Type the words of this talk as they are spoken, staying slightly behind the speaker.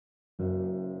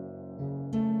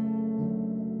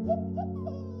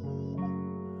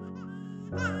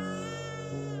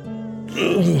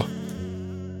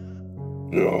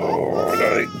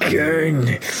Not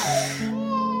again.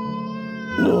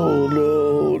 No.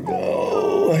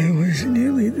 I was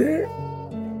nearly there.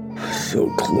 So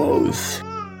close.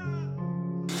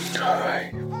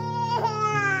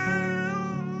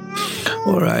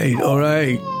 All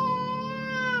right.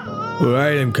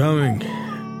 I'm coming.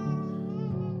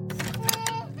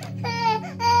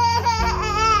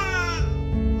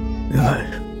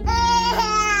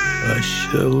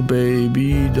 Hush, little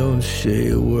baby, don't say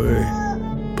a word.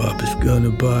 Papa's gonna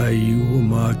buy you a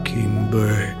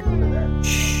mockingbird.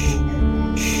 Shh.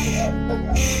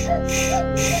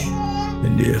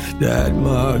 And if that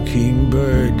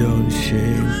mockingbird don't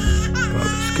sing,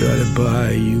 Papa's gotta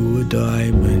buy you a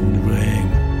diamond ring.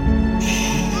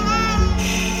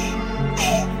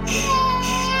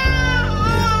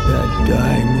 If that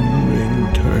diamond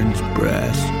ring turns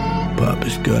brass,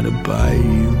 Papa's gonna buy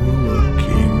you a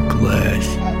looking glass.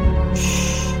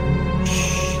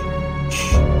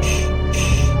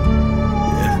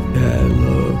 If that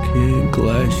looking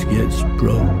glass gets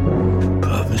broke,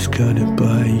 Papa's gonna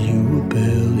buy you a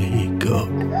billy goat.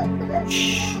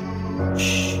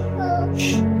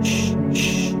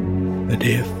 But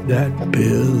if that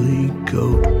billy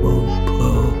goat won't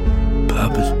blow,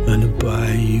 Papa's gonna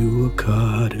buy you a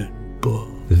cotton ball.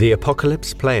 The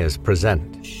Apocalypse Players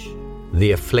present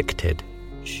The Afflicted,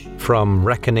 from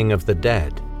Reckoning of the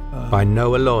Dead, by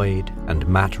Noah Lloyd and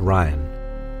Matt Ryan,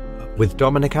 with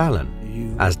Dominic Allen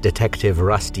as Detective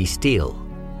Rusty Steele,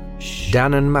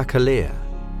 Dannon McAleer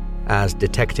as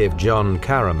Detective John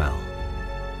Caramel,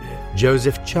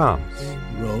 Joseph Chance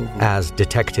as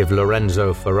Detective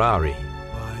Lorenzo Ferrari,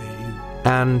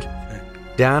 and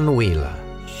Dan Wheeler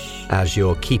as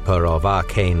your Keeper of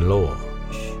Arcane Lore.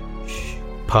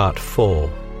 Part 4.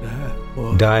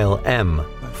 Dial M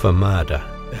for murder.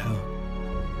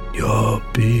 You'll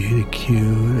be the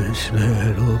cutest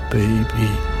little baby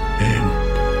in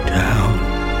town.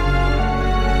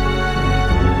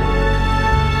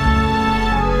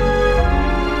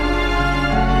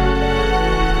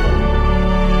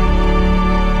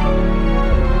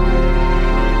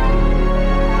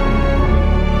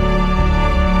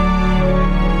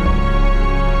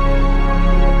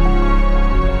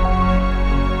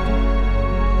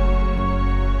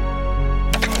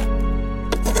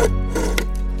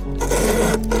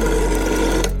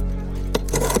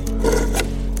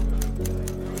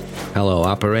 Hello,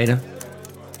 operator.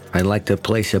 I'd like to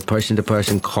place a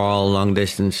person-to-person call long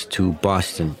distance to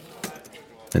Boston.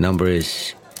 The number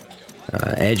is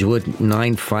Edgewood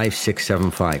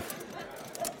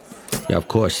 95675. Yeah, of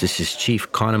course, this is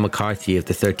Chief Connor McCarthy of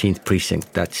the 13th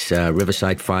Precinct. That's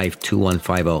Riverside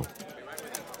 52150.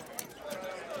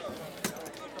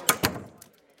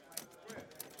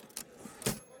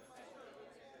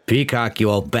 Peacock, you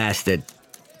old bastard.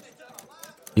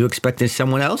 You expecting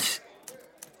someone else?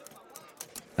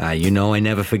 You know I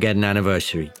never forget an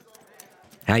anniversary.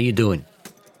 How you doing?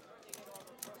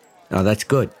 Oh, that's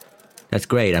good. That's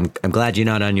great. I'm glad you're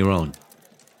not on your own.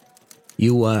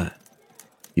 You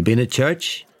been to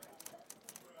church?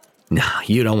 No,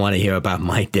 you don't want to hear about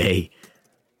my day.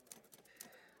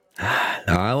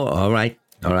 Oh, all right.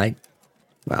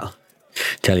 Well,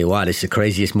 tell you what, it's the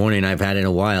craziest morning I've had in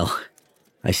a while.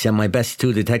 I sent my best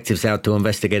 2 detectives out to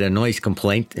investigate a noise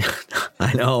complaint.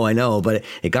 I know, but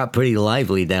it got pretty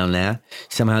lively down there.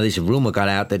 Somehow this rumor got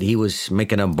out that he was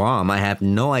making a bomb. I have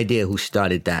no idea who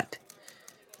started that.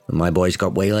 My boys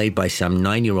got waylaid by some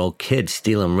 9-year-old kid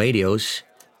stealing radios.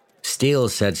 Steele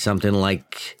said something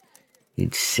like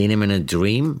he'd seen him in a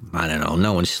dream. I don't know,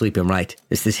 no one's sleeping right.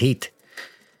 It's this heat.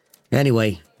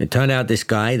 Anyway, it turned out this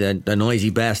guy, the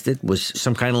noisy bastard, was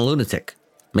some kind of lunatic,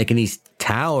 making these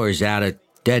towers out of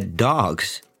dead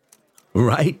dogs.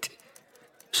 Right?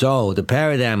 So the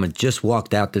pair of them had just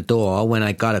walked out the door when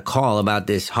I got a call about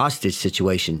this hostage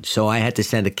situation, so I had to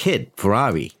send a kid,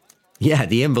 Ferrari. Yeah,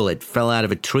 the invalid fell out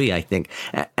of a tree, I think,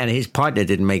 and his partner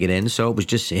didn't make it in, so it was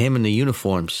just him in the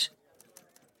uniforms.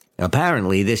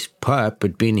 Apparently, this perp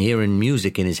had been hearing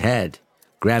music in his head,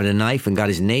 grabbed a knife and got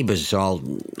his neighbors all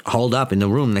holed up in the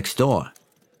room next door.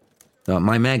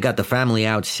 My man got the family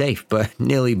out safe, but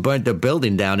nearly burnt the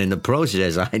building down in the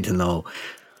process. I don't know.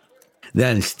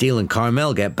 Then Steele and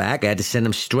Carmel get back. I had to send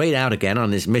them straight out again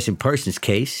on this missing persons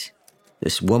case.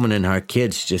 This woman and her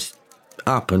kids just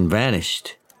up and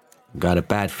vanished. Got a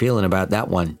bad feeling about that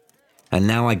one. And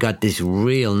now I got this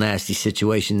real nasty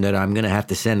situation that I'm going to have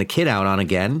to send the kid out on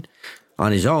again,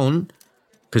 on his own.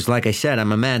 Because like I said,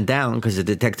 I'm a man down because of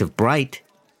Detective Bright.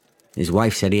 His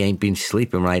wife said he ain't been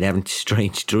sleeping right, having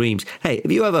strange dreams. Hey,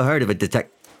 have you ever heard of a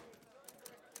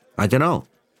I don't know.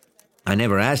 I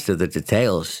never asked her the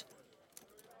details.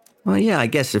 Well, yeah, I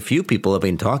guess a few people have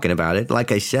been talking about it.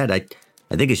 Like I said, I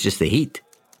think it's just the heat.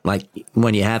 Like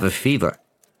when you have a fever.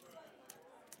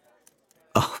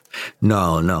 Oh,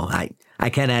 no, I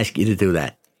can't ask you to do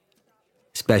that.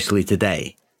 Especially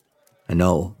today. I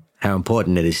know how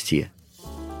important it is to you.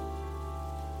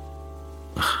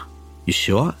 You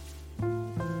sure?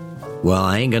 Well,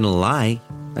 I ain't gonna lie.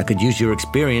 I could use your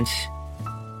experience.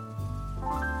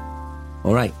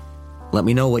 All right, let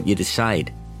me know what you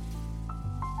decide.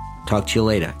 Talk to you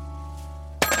later.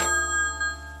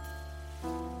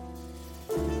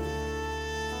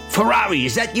 Ferrari,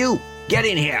 is that you? Get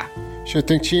in here. Sure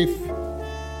thing, Chief.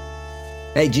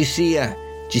 Hey, did you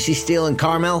see Steele and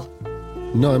Carmel?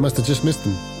 No, I must have just missed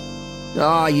them.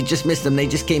 Oh, you just missed them. They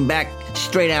just came back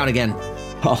straight out again.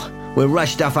 Oh, we're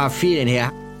rushed off our feet in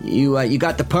here. You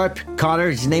got the perp? Carter,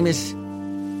 his name is?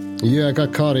 Yeah, I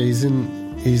got Carter. He's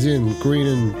in Green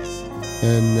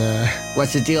and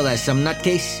What's the deal there? Some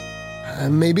nutcase?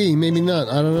 maybe not.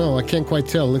 I don't know. I can't quite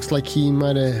tell. Looks like he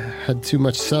might have had too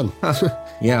much sun.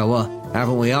 Yeah, well,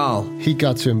 haven't we all? He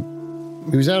got to him.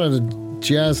 He was out at a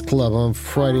jazz club on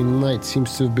Friday night.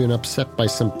 Seems to have been upset by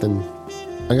something.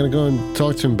 I'm gonna go and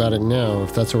talk to him about it now,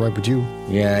 if that's all right with you.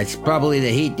 Yeah, it's probably the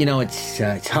heat. You know, it's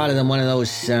hotter than one of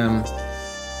those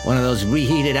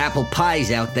reheated apple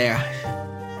pies out there.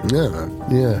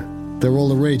 Yeah. They're all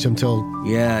the rage, I'm told.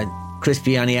 Yeah,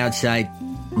 crispy on the outside,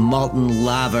 molten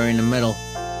lava in the middle.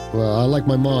 Well, I like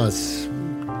my Mars.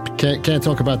 Can't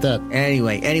talk about that.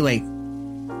 Anyway,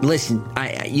 listen,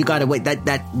 you gotta wait.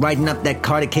 That riding up that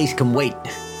Carter case can wait.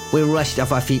 We're rushed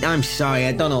off our feet. I'm sorry.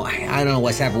 I don't know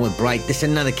what's happened with Bright. This is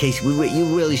another case.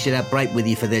 You really should have Bright with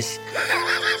you for this.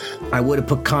 I would have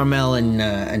put Carmel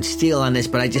and Steele on this,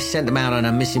 but I just sent them out on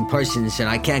a missing persons, and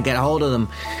I can't get a hold of them.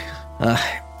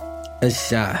 It's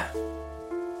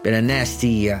been a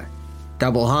nasty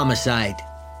double homicide.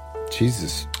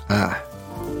 Jesus. I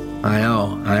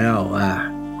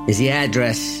know. Is the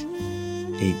address?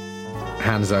 He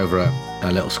hands over a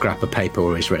little scrap of paper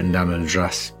where he's written down an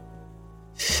address.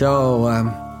 So,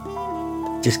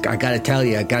 I gotta tell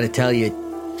you,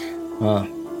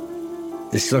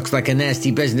 this looks like a nasty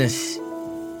business.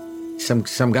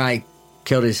 Some guy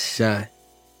killed his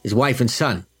wife and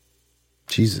son.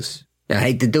 Jesus. I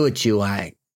hate to do it to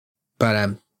you,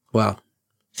 but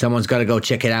someone's gotta go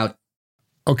check it out.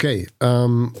 Okay,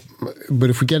 but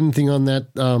if we get anything on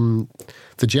that,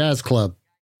 the jazz club.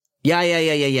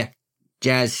 Yeah.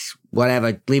 Jazz,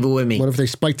 whatever, leave it with me. What if they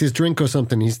spiked his drink or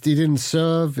something? He didn't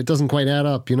serve. It doesn't quite add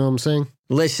up, you know what I'm saying?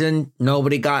 Listen,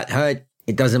 nobody got hurt.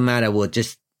 It doesn't matter. We'll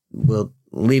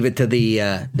leave it to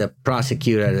the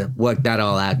prosecutor to work that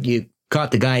all out. You caught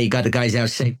the guy. You got the guys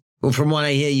out safe. Well, from what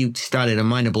I hear, you started a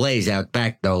minor blaze out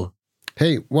back, though.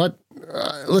 Hey, what?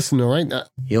 Listen, all right.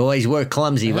 You always were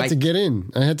clumsy, right? I had to get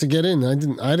in. I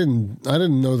didn't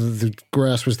know that the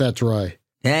grass was that dry.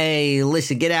 Hey,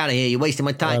 listen, get out of here. You're wasting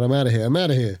my time. Right, I'm out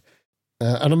of here.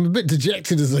 And I'm a bit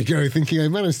dejected as I go, thinking I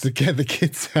managed to get the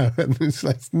kids out. And it's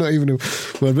like, not even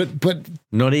but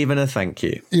not even a thank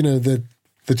you. You know, the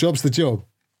job's the job.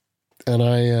 And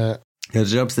the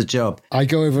job's the job. I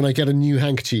go over and I get a new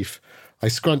handkerchief. I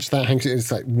scrunch that handkerchief.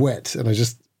 It's like wet. And I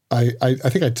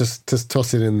think I just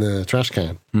toss it in the trash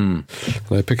can. And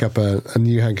I pick up a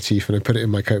new handkerchief and I put it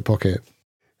in my coat pocket.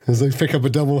 As I pick up a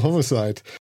double homicide.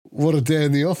 What a day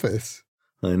in the office.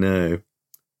 I know.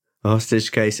 A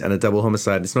hostage case and a double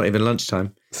homicide. It's not even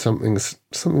lunchtime. Something's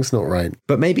not right.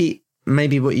 But maybe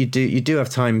what you do have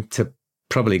time to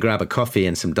probably grab a coffee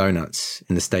and some donuts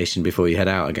in the station before you head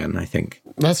out again, I think.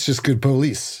 That's just good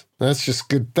police. That's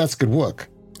good work.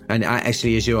 And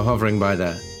actually, as you're hovering by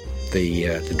the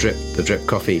drip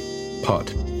coffee pot,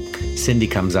 Cindy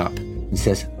comes up and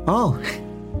says, "Oh,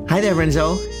 hi there,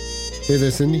 Renzo. Hey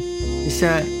there, Cindy.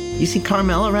 You see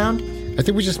Carmel around?" I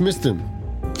think we just missed him.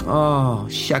 Oh,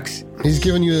 shucks. He's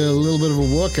giving you a little bit of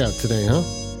a workout today, huh?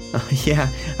 Yeah,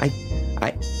 I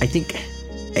think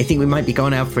we might be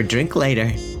going out for a drink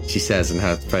later, she says in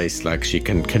her face like she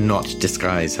cannot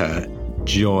disguise her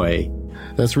joy.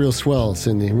 That's real swell,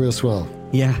 Cindy, real swell.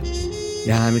 Yeah,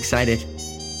 I'm excited.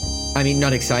 I mean,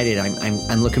 not excited.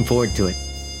 I'm looking forward to it.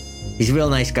 He's a real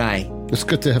nice guy. It's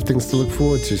good to have things to look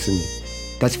forward to, Cindy.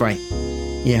 That's right.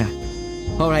 Yeah.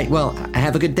 All right, well,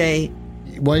 have a good day.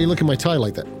 Why are you looking at my tie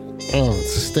like that? Oh,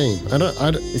 it's a stain.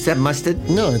 Is that mustard?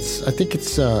 No, I think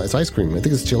it's ice cream. I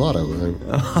think it's gelato.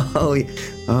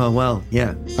 Oh, well,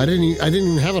 yeah. I didn't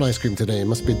even have an ice cream today. It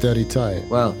must be a dirty tie.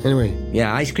 Well, anyway.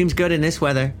 Yeah, ice cream's good in this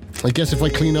weather. I guess if I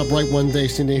clean up right one day,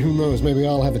 Cindy, who knows? Maybe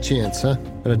I'll have a chance, huh?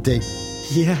 At a date.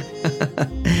 Yeah.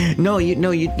 No, you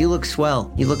look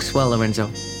swell. You look swell, Lorenzo.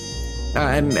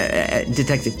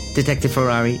 Detective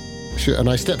Ferrari. Sure. And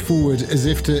I step forward as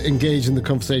if to engage in the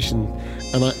conversation,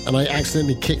 and I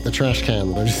accidentally kick the trash can.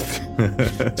 And I just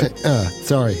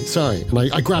sorry. And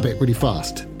I grab it really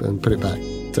fast and put it back.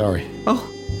 Sorry. Oh.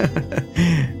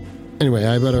 Anyway,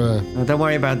 I better... don't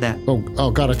worry about that.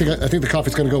 Oh God, I think the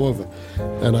coffee's going to go over.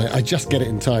 And I just get it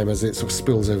in time as it sort of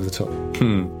spills over the top.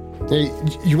 Hey,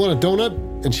 you want a donut?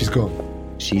 And she's gone.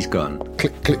 She's gone.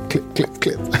 Click, click, click, click,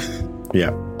 click.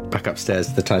 Yeah. Back upstairs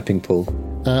to the typing pool.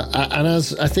 And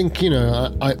as I think,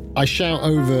 I shout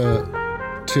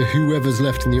over to whoever's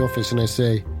left in the office and I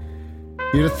say,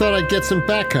 "You'd have thought I'd get some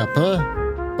backup, huh?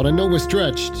 But I know we're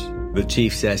stretched." The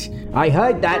chief says, I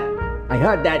heard that.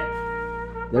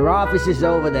 Their office is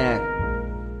over there.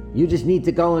 You just need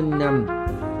to go and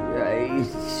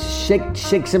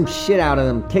shake some shit out of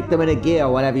them. Kick them in a gear,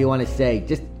 or whatever you want to say.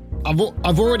 Just...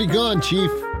 I've already gone,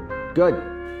 Chief. Good.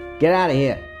 Get out of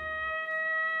here.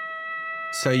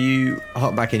 So you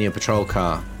hop back in your patrol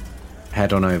car,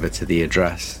 head on over to the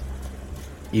address.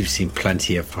 You've seen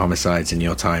plenty of homicides in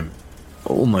your time.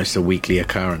 Almost a weekly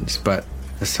occurrence, but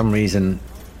for some reason,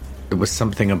 there was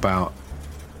something about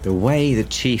the way the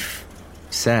chief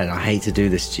said, "I hate to do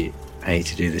this to you. I hate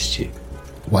to do this to you."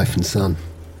 Wife and son.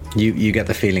 You get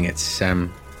the feeling it's not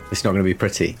going to be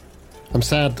pretty. I'm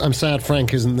sad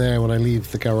Frank isn't there when I leave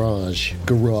the garage.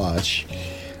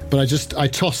 But I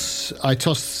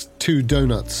toss 2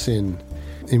 donuts in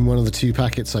one of the 2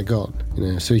 packets I got,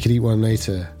 so he could eat one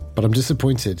later. But I'm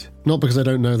disappointed, not because I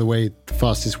don't know the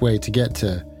fastest way to get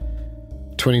to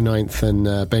 29th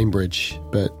and Bainbridge,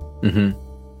 but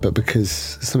because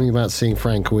something about seeing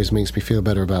Frank always makes me feel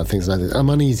better about things like this. I'm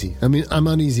uneasy. I'm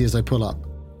uneasy as I pull up.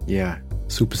 Yeah.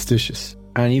 Superstitious.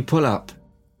 And you pull up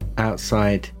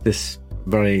outside this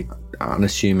very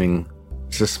unassuming,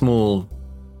 it's a small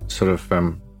sort of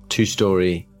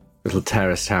 2-story little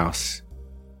terraced house,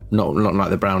 not like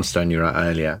the brownstone you were at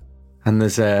earlier. And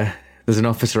there's an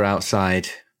officer outside,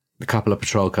 a couple of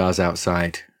patrol cars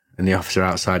outside, and the officer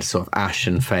outside is sort of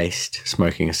ashen-faced,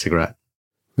 smoking a cigarette.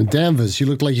 Danvers, you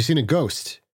look like you've seen a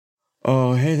ghost.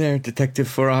 Oh, hey there, Detective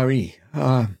Ferrari.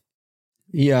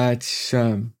 Yeah, it's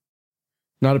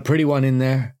not a pretty one in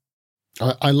there.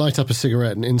 I light up a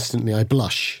cigarette and instantly I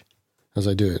blush as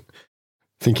I do it,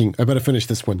 thinking I better finish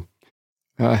this one.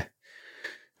 And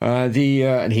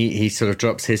he sort of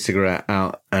drops his cigarette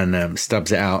out and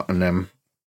stubs it out and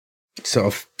sort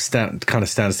of stands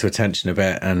to attention a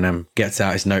bit and gets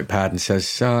out his notepad and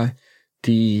says,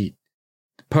 the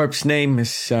perp's name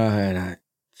is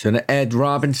Ed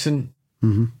Robinson.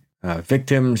 Mm-hmm.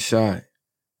 Victims,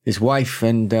 his wife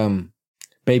and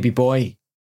baby boy.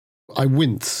 I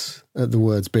wince at the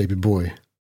words baby boy.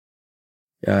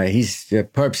 He's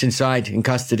perp's inside in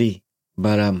custody,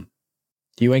 but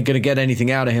you ain't gonna get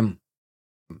anything out of him.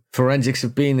 Forensics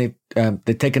have been,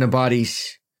 they've taken the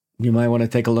bodies. You might want to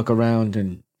take a look around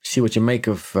and see what you make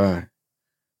of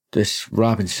this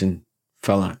Robinson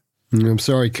fella. I'm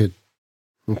sorry, kid.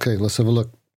 Okay, let's have a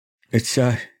look. It's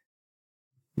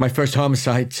my first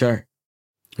homicide, sir.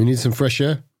 You need some fresh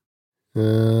air?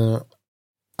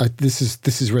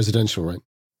 This is residential, right?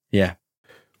 Yeah.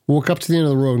 Walk up to the end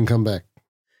of the road and come back.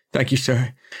 Thank you,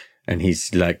 sir. And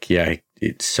he's like, yeah,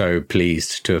 it's so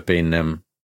pleased to have been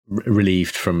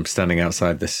relieved from standing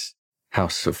outside this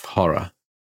house of horror.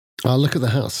 I'll look at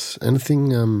the house.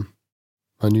 Anything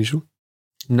unusual?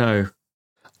 No.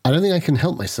 I don't think I can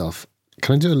help myself.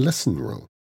 Can I do a lesson roll?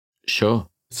 Sure.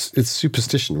 It's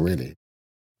superstition, really.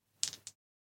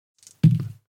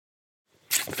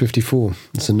 54.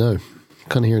 It's a no.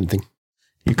 Can't hear anything.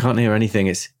 You can't hear anything.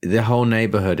 It's the whole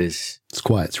neighborhood is... It's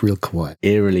quiet. It's real quiet.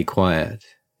 Eerily quiet.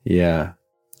 Yeah.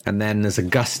 And then there's a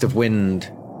gust of wind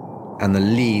and the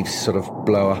leaves sort of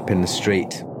blow up in the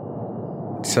street.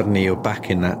 Suddenly you're back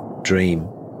in that dream.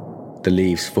 The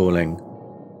leaves falling.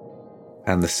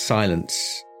 And the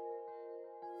silence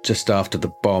just after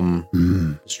the bomb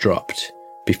was dropped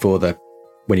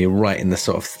when you're right in the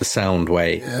sort of the sound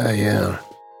wave. Yeah.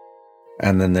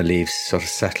 And then the leaves sort of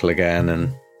settle again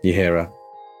and you hear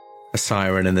a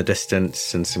siren in the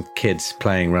distance and some kids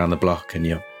playing around the block and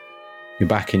you're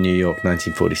back in New York,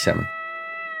 1947.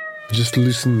 I just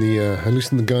loosen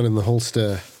the gun in the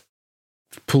holster,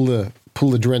 pull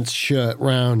the drenched shirt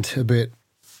round a bit.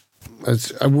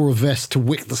 I wore a vest to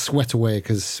wick the sweat away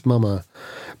because Mum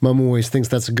always thinks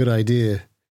that's a good idea.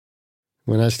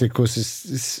 When actually, of course,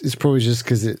 it's probably just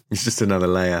because it's just another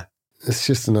layer. It's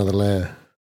just another layer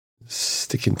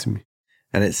sticking to me.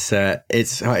 And it's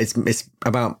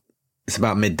about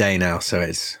midday now, so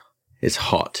it's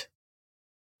hot.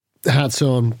 Hats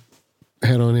on,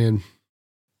 head on in.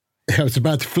 I was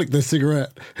about to flick the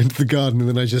cigarette into the garden, and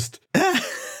then I just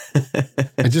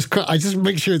I just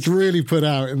make sure it's really put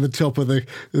out in the top of the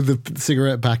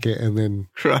cigarette packet, and then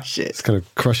Crush it. just kind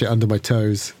of crush it under my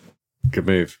toes Good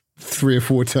move. 3 or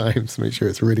 4 times. Make sure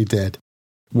it's really dead.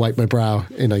 Wipe my brow.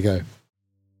 In I go.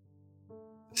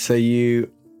 So you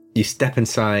step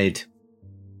inside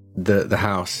the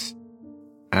house,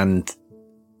 and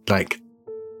like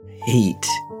heat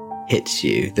hits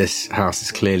you. This house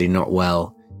is clearly not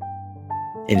well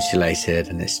insulated,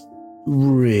 and it's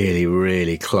really,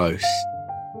 really close.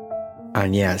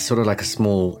 And yeah, it's sort of like a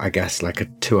small, I guess, like a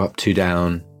 2 up, 2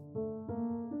 down.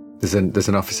 There's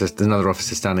another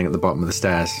officer standing at the bottom of the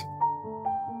stairs.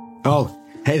 Oh,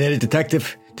 hey there,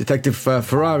 Detective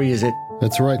Ferrari, is it?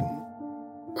 That's right.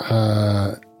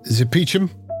 Is it Peachum?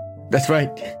 That's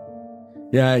right.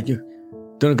 Yeah, you're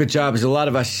doing a good job. There's a lot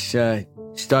of us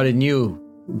started new.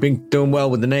 Been doing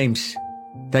well with the names.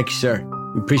 Thank you, sir.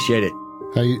 We appreciate it.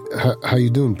 How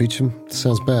you doing, Peachum?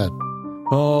 Sounds bad.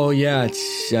 Oh yeah,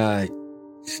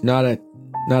 it's not a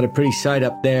pretty sight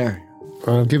up there.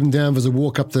 I'll give him Danvers a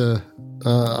walk up the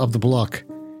block.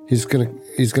 He's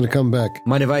gonna come back.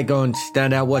 Mind if I go and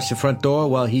stand out, watch the front door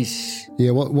while he's...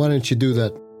 Yeah, why don't you do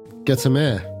that? Get some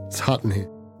air. It's hot in here.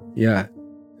 Yeah,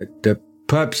 the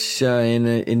pub's in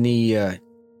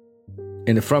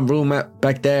the front room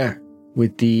back there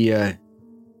with a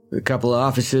couple of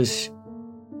officers.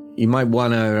 You might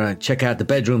want to check out the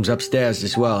bedrooms upstairs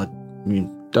as well. I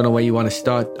mean, don't know where you want to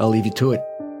start. I'll leave you to it.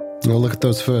 I'll look at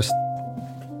those first.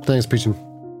 Thanks, Peachum.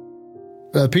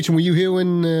 Peachum, were you here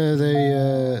when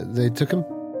they took him?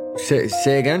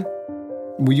 Say again?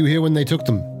 Were you here when they took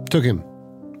him?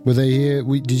 Were they here?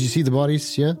 Did you see the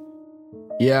bodies? Yeah?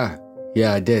 Yeah,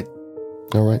 I did.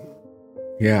 All right.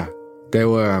 Yeah, they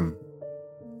were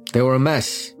a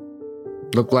mess.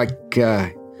 Looked like,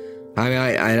 I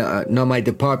know my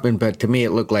department, but to me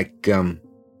it looked like,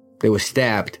 they were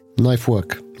stabbed. Knife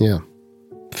work, yeah.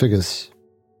 Figures.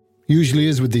 Usually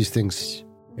is with these things.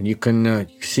 And you can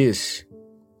see it's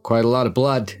quite a lot of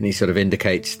blood. And he sort of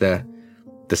indicates the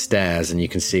stairs, and you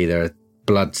can see there are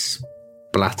blood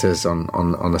splatters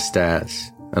on the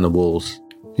stairs and the walls.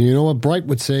 You know what Bright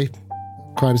would say?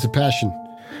 Crimes of passion.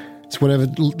 It's whatever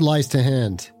lies to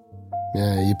hand.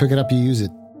 Yeah, you pick it up, you use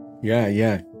it.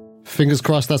 Yeah. Fingers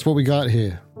crossed that's what we got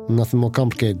here. Nothing more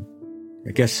complicated.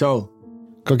 I guess so.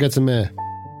 Go get some air.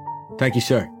 Thank you,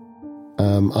 sir.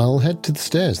 I'll head to the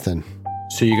stairs then.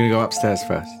 So you're going to go upstairs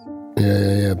first?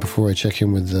 Yeah, before I check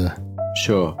in with the...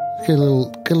 Sure. Get a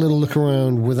little look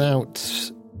around without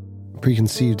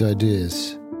preconceived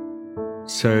ideas.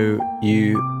 So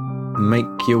you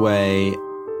make your way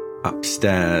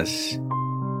upstairs.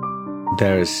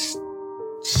 There's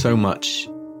so much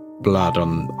blood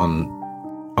on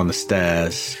the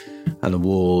stairs and the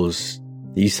walls.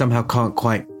 You somehow can't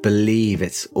quite believe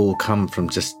it's all come from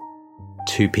just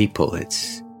 2 people.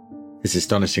 It's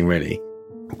astonishing, really.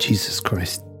 Jesus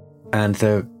Christ. And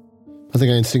I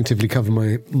think I instinctively cover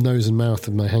my nose and mouth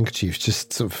with my handkerchief,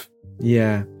 just sort of...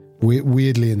 Yeah.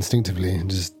 Weirdly instinctively.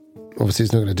 Just obviously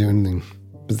it's not going to do anything.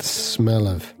 But the smell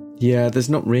of... Yeah, there's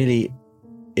not really...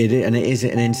 it is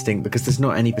an instinct, because there's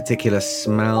not any particular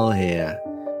smell here.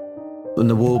 And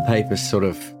the wallpaper's sort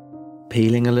of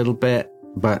peeling a little bit,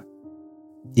 but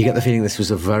you get the feeling this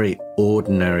was a very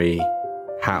ordinary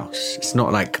house. It's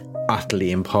not like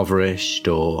utterly impoverished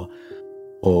or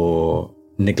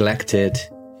neglected,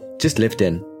 just lived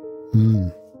in.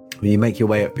 You make your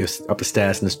way up the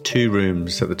stairs, and there's 2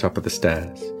 rooms at the top of the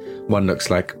stairs. One looks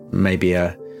like maybe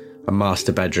a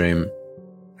master bedroom,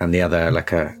 and the other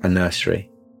like a nursery.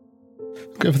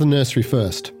 Go for the nursery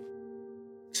first.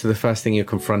 So the first thing you're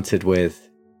confronted with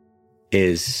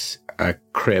is a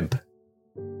crib,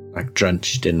 like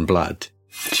drenched in blood.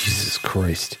 Jesus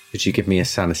Christ. Could you give me a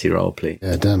sanity roll, please?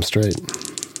 Yeah, damn straight.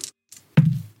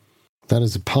 That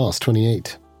is a pass,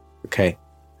 28. Okay.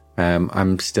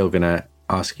 I'm still going to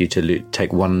ask you to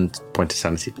take 1 point of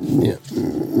sanity. Yeah.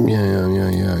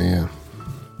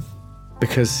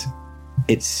 Because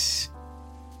it's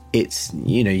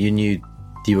you knew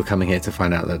you were coming here to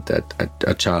find out that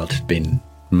a child had been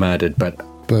murdered, but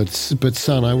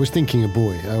son, I was thinking a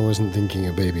boy. I wasn't thinking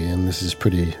a baby, and this is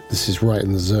right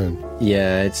in the zone.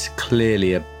 Yeah, it's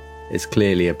clearly a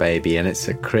baby, and it's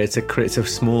a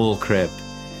small crib.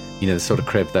 You know, the sort of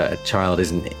crib that a child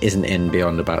isn't in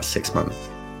beyond about 6 months.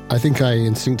 I think I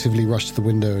instinctively rush to the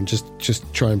window and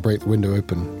just try and break the window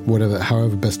open,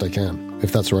 however best I can,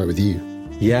 if that's all right with you.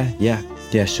 Yeah,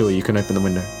 sure, you can open the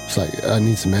window. It's like, I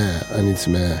need some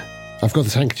air. I've got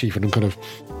this handkerchief, and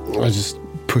I just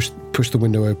push the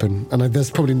window open, and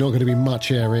there's probably not going to be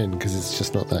much air in, because it's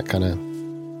just not that kind of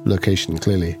location,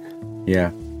 clearly.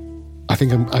 Yeah. I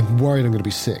think I'm worried I'm going to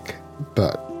be sick,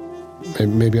 but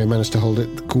Maybe I managed to hold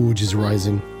it. The gorge is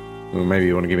rising. Well, maybe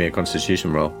you want to give me a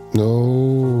constitution roll.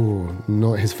 No,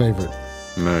 not his favourite.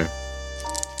 No.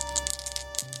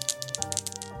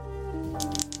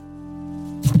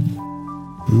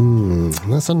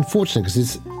 That's unfortunate because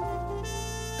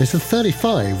it's a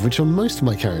 35, which on most of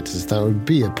my characters that would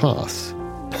be a pass.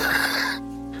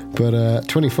 But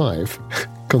 25,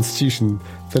 Constitution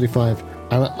 35.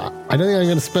 I don't think I'm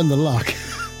going to spend the luck.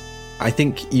 I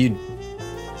think you'd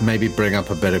maybe bring up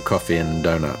a bit of coffee and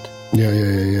donut.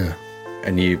 Yeah.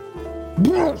 And you,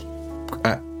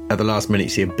 at the last minute, you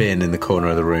see a bin in the corner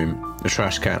of the room, a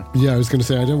trash can. Yeah, I was going to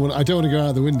say I don't want to go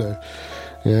out the window.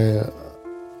 Yeah.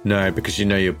 No, because you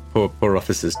know your poor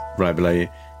officer's right below you.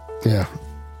 Yeah.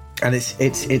 And it's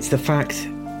the fact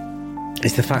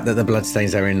that the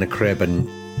bloodstains are in the crib, and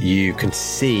you can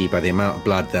see by the amount of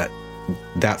blood that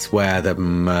that's where the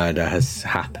murder has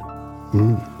happened.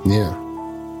 Yeah.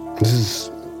 This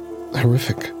is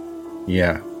horrific.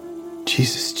 Yeah.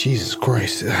 Jesus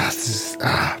Christ.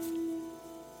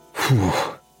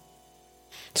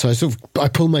 So I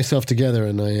pull myself together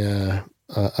and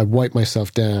I wipe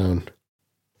myself down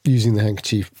using the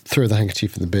handkerchief, throw the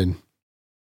handkerchief in the bin,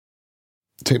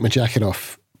 take my jacket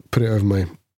off, put it over my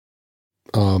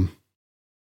arm,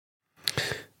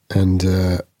 and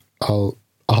I'll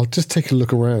just take a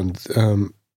look around.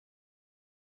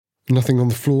 Nothing on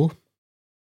the floor.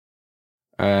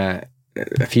 A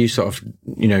few sort of,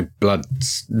 blood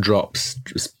drops,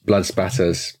 blood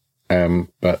spatters,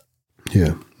 but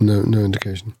yeah, no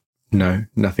indication. No,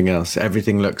 nothing else.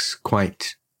 Everything looks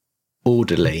quite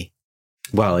orderly.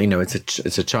 Well,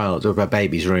 it's a child or a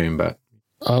baby's room, but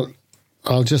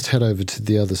I'll just head over to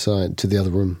the other side, to the other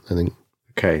room, I think.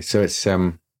 Okay, so it's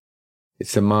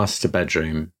the master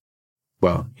bedroom.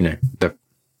 Well,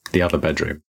 the other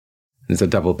bedroom. There's a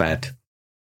double bed,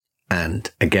 and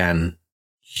again,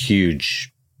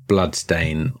 huge blood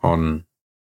stain on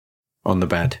the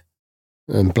bed,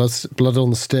 and blood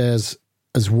on the stairs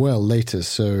as well later.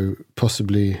 So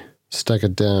possibly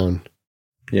staggered down.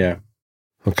 Yeah.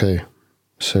 Okay.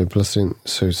 So blood,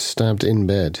 so stabbed in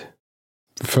bed.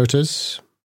 Photos?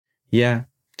 Yeah,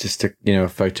 just a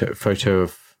photo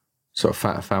of sort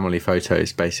of family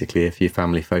photos, basically a few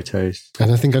family photos.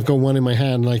 And I think I've got one in my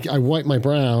hand. Like I wipe my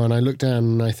brow and I look down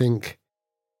and I think,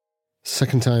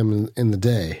 second time in the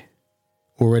day,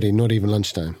 already, not even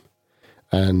lunchtime,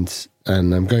 and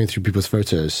I'm going through people's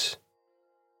photos,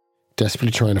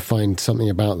 desperately trying to find something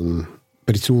about them,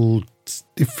 but it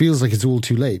feels like it's all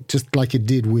too late, just like it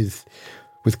did with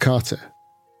Carter.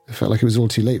 It felt like it was all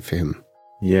too late for him.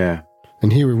 Yeah.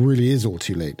 And here it really is all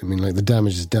too late. I mean, like the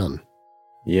damage is done.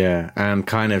 Yeah, and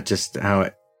kind of how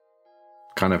it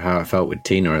felt with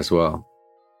Tina as well,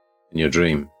 in your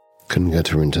dream. Couldn't get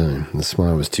her in time. The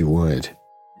smile was too wide.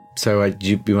 So, do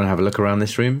you want to have a look around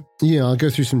this room? Yeah, I'll go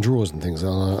through some drawers and things.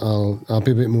 I'll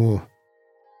be a bit more.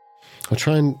 I'll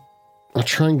try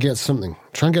and get something.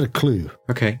 Try and get a clue.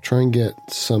 Okay. Try and get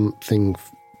something,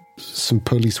 some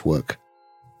police work.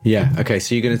 Yeah. Okay.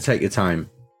 So you're going to take your time.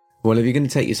 Well, if you're going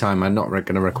to take your time, I'm not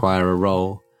going to require a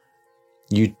roll.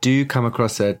 You do come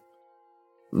across a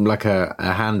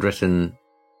handwritten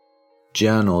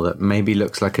journal that maybe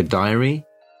looks like a diary.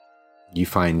 You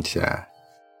find,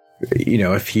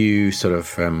 a few sort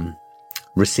of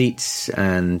receipts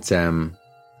and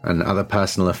other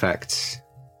personal effects.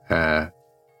 But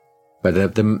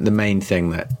the main thing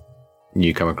that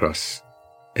you come across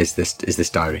is this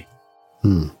diary.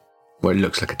 Well, it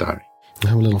looks like a diary. I'll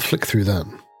have a little flick through that.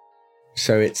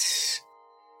 So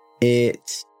it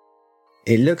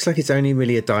looks like it's only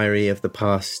really a diary of the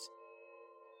past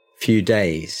few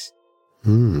days.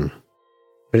 But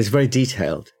it's very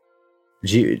detailed.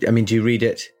 Do you read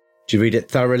it? Do you read it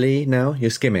thoroughly now?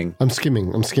 You're skimming. I'm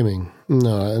skimming.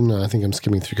 No, I think I'm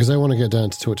skimming through because I want to get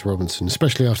down to talk to Robinson,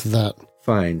 especially after that.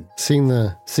 Fine. Seeing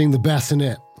the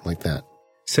bassinet like that.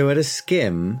 So at a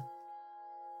skim,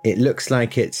 it looks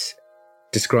like it's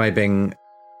describing,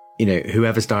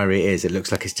 whoever's diary it is, it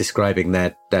looks like it's describing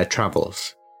their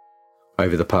travels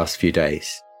over the past few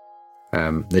days.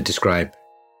 They describe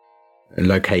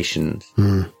locations.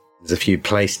 There's a few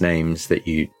place names that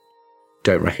you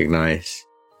don't recognize.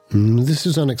 This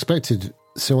is unexpected,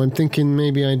 so I'm thinking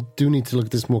maybe I do need to look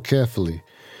at this more carefully.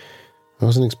 I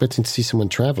wasn't expecting to see someone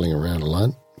traveling around a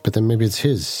lot, but then maybe it's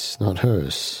his, not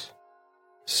hers.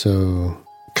 So,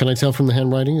 can I tell from the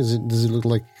handwriting? Does it look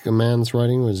like a man's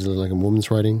writing, or is it look like a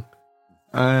woman's writing?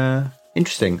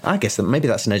 Interesting. I guess maybe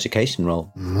that's an education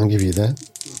roll. I'll give you that.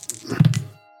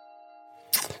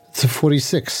 It's a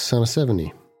 46 out of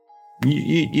 70.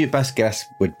 Your best guess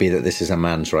would be that this is a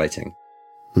man's writing.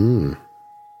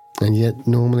 And yet,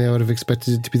 normally I would have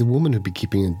expected it to be the woman who'd be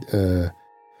keeping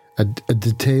a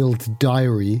detailed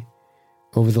diary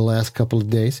over the last couple of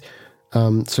days.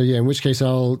 So yeah, in which case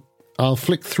I'll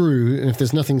flick through, and if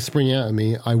there's nothing springing out at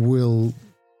me, I will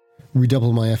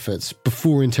redouble my efforts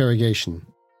before interrogation.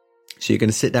 So you're going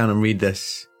to sit down and read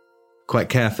this quite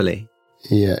carefully?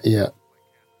 Yeah,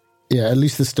 at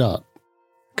least the start.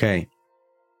 Okay.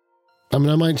 I mean,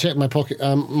 I might check my pocket,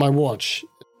 my watch.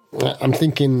 I'm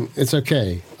thinking it's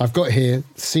okay. I've got here,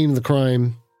 scene of the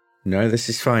crime. No, this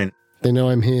is fine. They know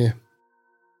I'm here.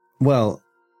 Well,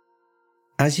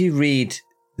 as you read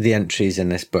the entries in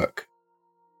this book,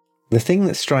 the thing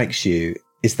that strikes you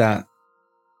is that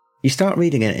you start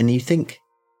reading it and you think,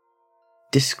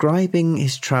 describing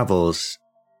his travels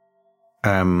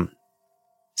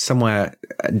somewhere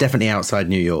definitely outside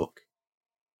New York.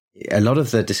 A lot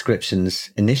of the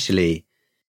descriptions initially,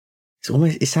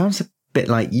 it sounds a bit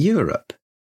like Europe.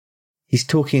 He's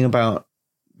talking about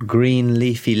green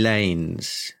leafy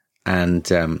lanes and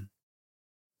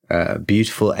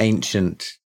beautiful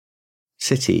ancient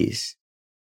cities.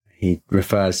 He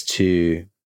refers to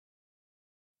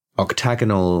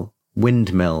octagonal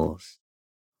windmills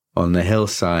on the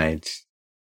hillsides,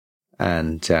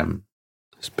 and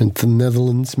it's been to the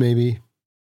Netherlands, maybe.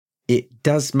 It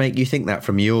does make you think that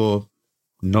from your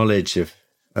knowledge of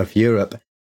Europe,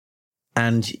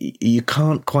 and you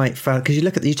can't quite find, because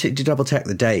you double check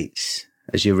the dates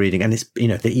as you're reading, and it's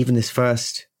even this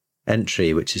first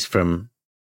entry, which is from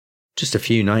just a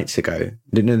few nights ago,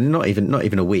 not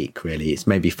even a week really. It's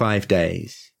maybe 5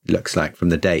 days. It looks like from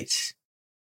the dates.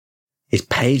 It's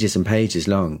pages and pages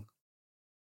long.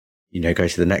 Go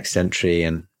to the next entry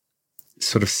and it's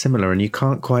sort of similar, and you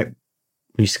can't quite.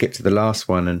 You skip to the last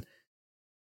one, and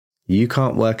you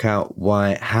can't work out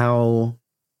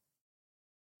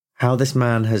how this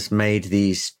man has made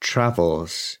these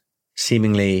travels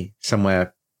seemingly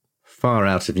somewhere far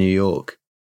out of New York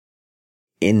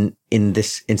in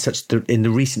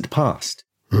the recent past.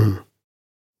 Mm.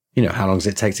 How long does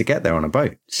it take to get there on a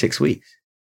boat? 6 weeks.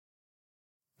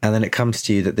 And then it comes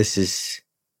to you that this is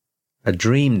a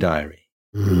dream diary.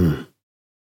 Mm.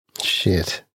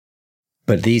 Shit.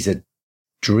 But these are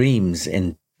dreams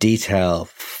in detail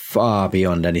far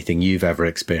beyond anything you've ever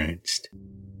experienced.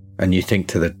 And you think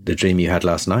to the dream you had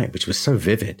last night, which was so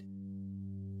vivid.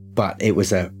 But it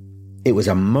was a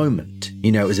moment.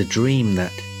 It was a dream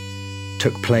that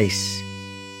took place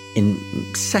in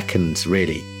seconds,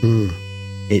 really. Mm.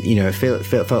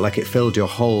 It felt like it filled your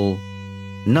whole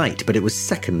night, but it was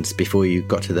seconds before you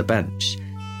got to the bench.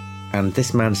 And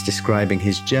this man's describing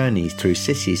his journey through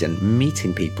cities and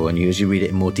meeting people, and as you read it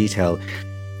in more detail,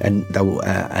 and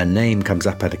a name comes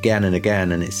up again and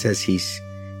again, and it says he's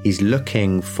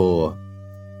looking for,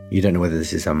 you don't know whether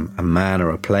this is a man or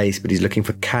a place, but he's looking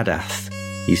for Kadath.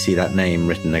 You see that name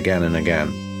written again and again.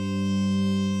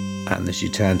 And as you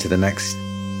turn to the next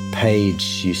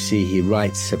page, you see he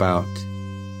writes about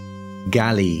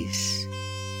galleys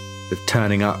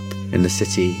turning up in the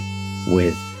city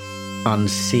with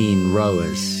unseen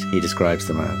rowers, he describes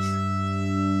them as.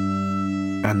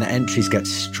 And the entries get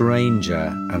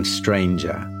stranger and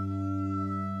stranger.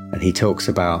 And he talks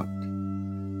about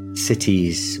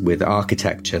cities with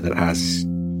architecture that has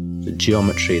the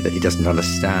geometry that he doesn't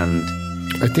understand.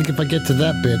 I think if I get to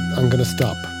that bit, I'm going to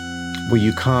stop. Well,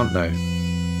 you can't though.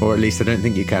 Or at least I don't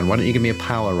think you can. Why don't you give me a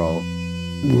power roll?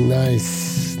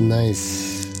 Nice.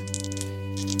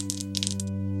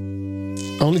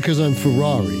 Only because I'm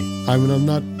Ferrari. I mean, I'm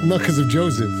not because of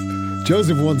Joseph.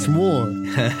 Joseph wants more.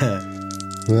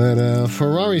 But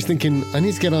Ferrari's thinking, I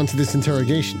need to get onto this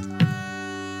interrogation.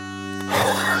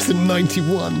 It's a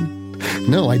 91.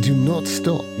 No, I do not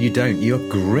stop. You don't. You're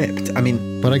gripped. I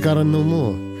mean... But I gotta know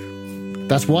more.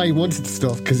 That's why he wanted to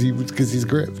stop, because he's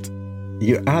gripped.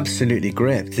 You're absolutely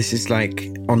gripped. This is like,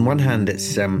 on one hand,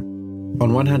 it's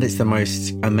the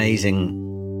most amazing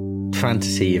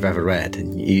fantasy you've ever read,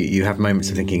 and you have moments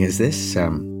of thinking, is this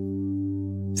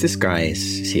guy,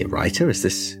 is he a writer? Is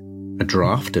this a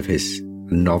draft of his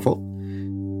novel?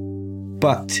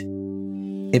 But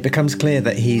it becomes clear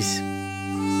that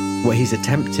what he's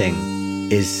attempting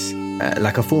is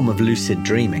like a form of lucid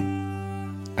dreaming,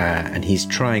 and he's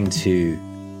trying to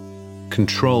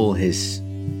control his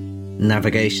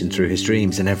navigation through his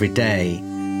dreams, and every day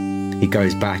he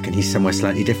goes back and he's somewhere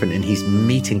slightly different, and he's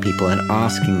meeting people and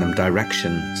asking them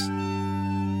directions.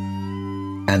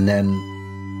 And then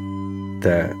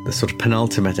the sort of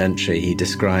penultimate entry, he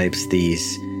describes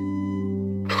these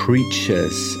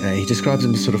creatures. He describes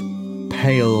them as sort of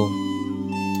pale,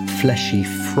 fleshy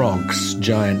frogs,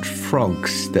 giant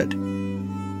frogs that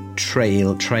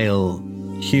trail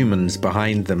humans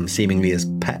behind them, seemingly as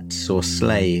pets or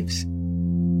slaves.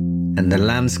 And the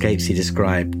landscapes he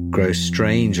described grow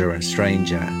stranger and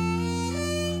stranger.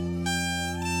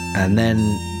 And then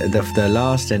the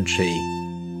last entry,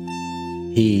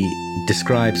 he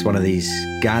describes one of these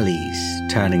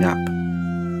galleys turning up.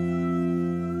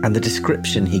 And the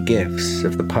description he gives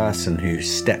of the person who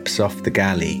steps off the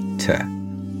galley to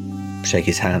shake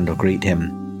his hand or greet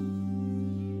him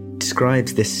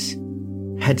describes this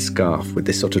headscarf with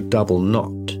this sort of double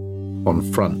knot on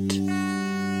front.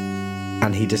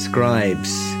 And he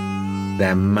describes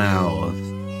their mouth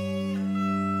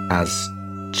as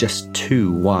just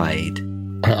too wide.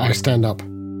 I stand up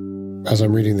as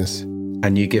I'm reading this.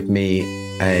 And you give me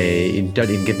you don't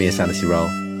even give me a sanity roll.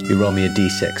 You roll me a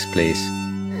d6, please.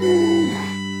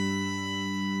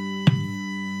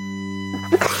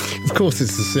 Of course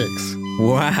it's a 6.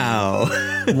 Wow.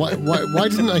 Why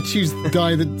didn't I choose the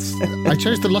die that's... I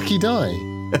chose the lucky die.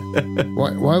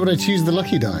 Why would I choose the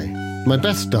lucky die? My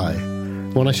best die.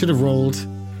 When I should have rolled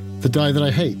the die that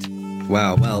I hate.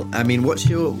 Wow, well, I mean, what's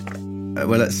your...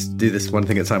 well, let's do this one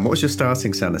thing at a time. What's your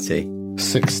starting sanity?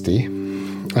 60.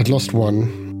 I'd lost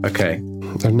 1. Okay.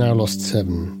 I've now lost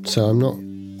 7. So I'm not...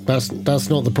 That's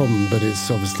not the problem, but it's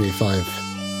obviously a 5.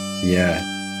 Yeah.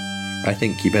 I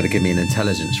think you better give me an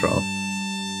intelligence roll.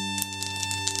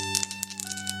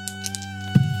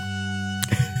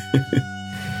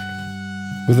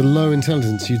 With a low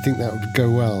intelligence, you'd think that would go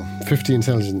well. 50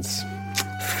 intelligence.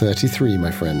 33,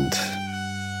 my friend.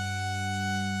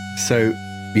 So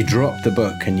you drop the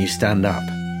book and you stand up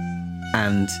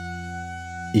and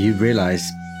you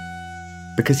realise,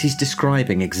 because he's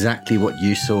describing exactly what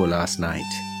you saw last night,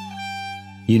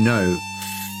 you know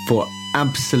for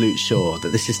absolute sure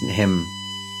that this isn't him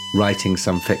writing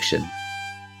some fiction.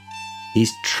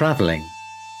 He's travelling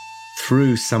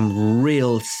through some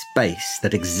real space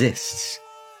that exists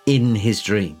in his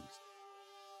dreams.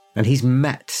 And he's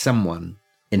met someone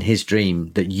in his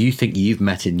dream that you think you've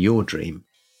met in your dream.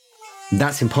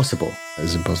 That's impossible.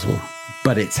 It's impossible.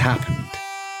 But it's happened.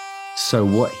 So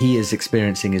what he is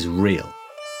experiencing is real.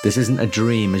 This isn't a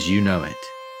dream as you know it.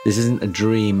 This isn't a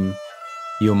dream,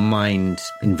 your mind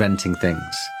inventing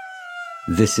things.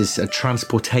 This is a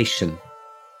transportation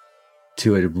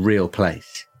to a real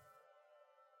place.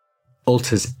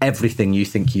 Alters everything you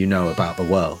think you know about the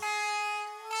world.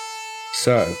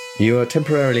 So, you are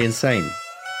temporarily insane.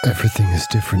 Everything is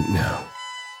different now.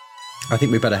 I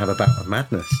think we better have a bout of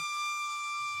madness.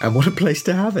 And what a place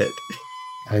to have it.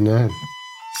 I know.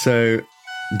 So,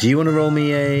 do you want to roll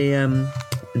me a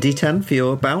d10 for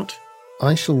your bout?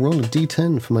 I shall roll a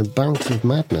d10 for my bout of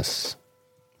madness.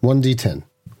 1 d10.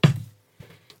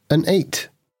 An 8.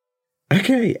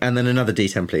 Okay, and then another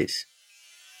d10, please.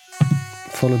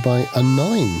 Followed by a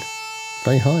 9.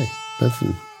 Very high. Both of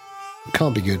them.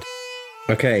 Can't be good.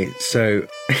 Okay, so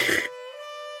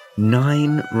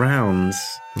 9 rounds.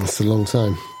 That's a long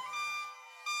time.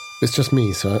 It's just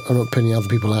me, so I'm not putting other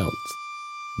people out.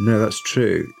 No, that's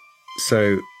true.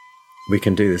 So we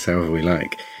can do this however we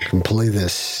like. You can play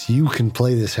this. You can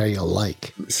play this how you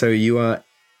like. So you are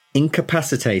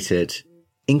incapacitated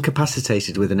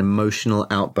with an emotional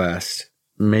outburst.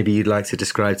 Maybe you'd like to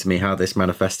describe to me how this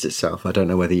manifests itself. I don't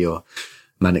know whether you're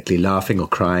manically laughing or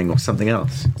crying or something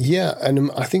else. Yeah, and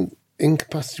I think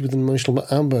incapacity with an emotional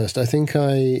outburst. I think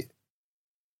I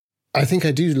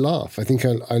do laugh. I think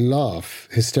I laugh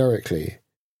hysterically.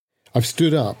 I've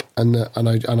stood up and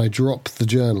I drop the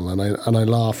journal and I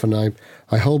laugh and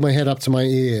I hold my head up to my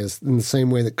ears in the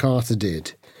same way that Carter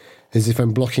did, as if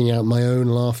I'm blocking out my own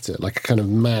laughter, like a kind of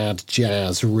mad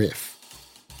jazz riff.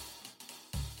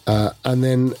 And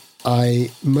then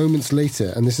moments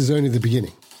later, and this is only the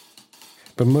beginning,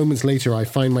 but moments later I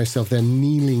find myself there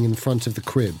kneeling in front of the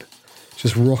crib,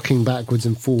 just rocking backwards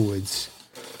and forwards,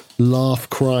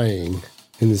 crying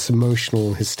in this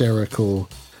emotional, hysterical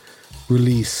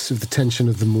release of the tension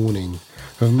of the morning,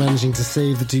 of managing to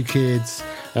save the 2 kids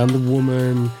and the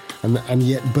woman, and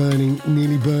yet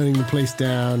nearly burning the place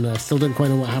down. I still don't quite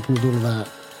know what happened with all of that.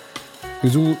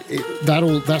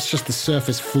 That's just the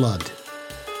surface flood.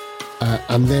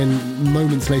 And then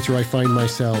moments later, I find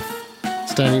myself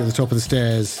standing at the top of the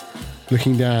stairs,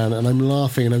 looking down, and I'm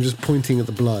laughing, and I'm just pointing at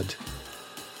the blood,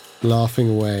 laughing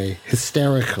away,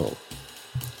 hysterical.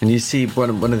 And you see one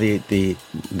of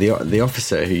the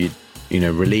officer who you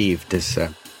know relieved is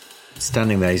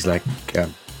standing there. He's like,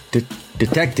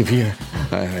 "Detective here,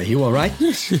 you all right?"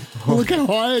 Look how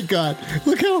high it got.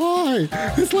 Look how high.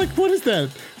 It's like, what is that?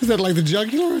 Is that like the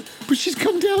jugular? But she's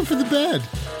come down for the bed.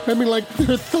 I mean, like,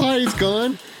 her thigh's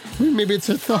gone. I mean, maybe it's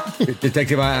her thigh.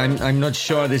 Detective, I'm not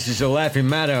sure this is a laughing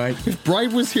matter. If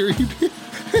Bright was here, he'd be...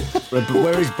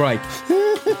 Where is Bright?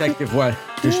 Detective, what?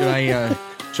 Should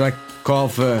I call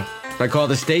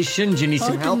the station? Do you need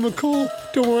some help? I'll give him a call.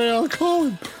 Don't worry, I'll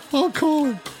call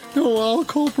him. No, I'll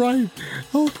call Brian.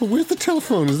 Where's the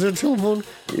telephone? Is there a telephone?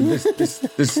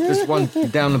 This one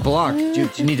down the block. Do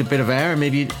you need a bit of air?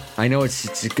 Maybe, I know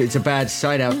it's a bad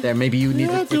sight out there. Maybe you need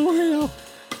don't worry,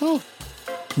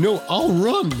 I'll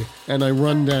run. And I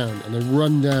run down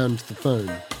to the phone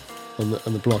on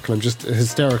the block, and I'm just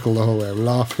hysterical the whole way. I'm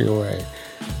laughing away.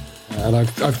 And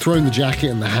I've thrown the jacket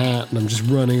and the hat, and I'm just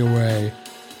running away.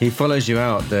 He follows you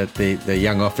out, the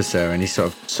young officer, and he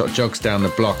sort of jogs down the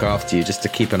block after you just to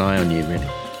keep an eye on you, really.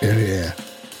 Yeah.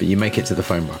 But you make it to the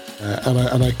phone box.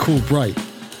 And I call Bright.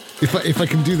 If I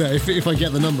can do that, if I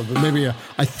get the number, but maybe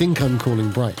I think I'm calling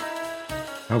Bright.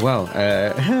 Oh, well,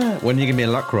 why don't you give me a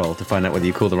luck roll to find out whether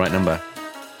you call the right number?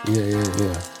 Yeah.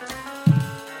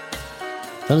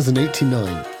 That is an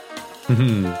 89.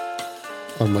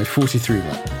 On my 43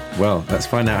 luck. Well, let's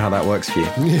find out how that works for you.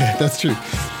 Yeah, that's true.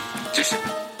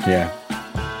 Yeah.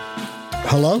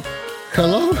 Hello?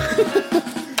 Hello,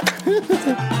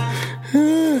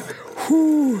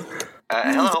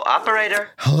 operator.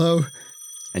 Hello.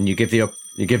 And you give the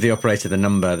operator the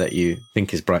number that you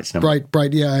think is Bright's number.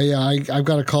 Bright. Yeah. I've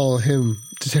got to call him,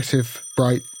 Detective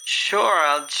Bright. Sure,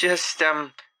 I'll just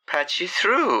patch you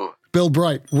through. Bill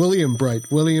Bright, William Bright,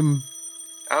 William.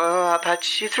 Oh, I'll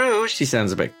patch you through. She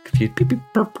sounds a bit confused. Beep, beep,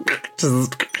 burp.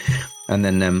 And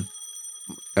then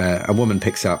a woman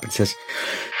picks up and says,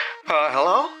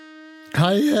 hello?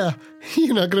 Hi, yeah.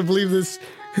 You're not going to believe this.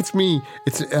 It's me.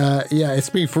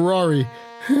 It's me, Ferrari.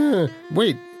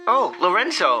 Wait. Oh,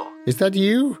 Lorenzo. Is that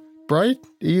you, Bright?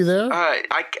 Are you there?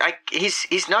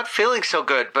 He's not feeling so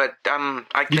good, but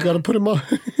I can... You got to put him on.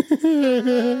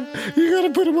 Yeah.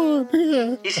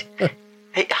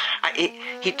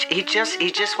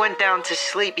 He just went down to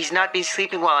sleep. He's not been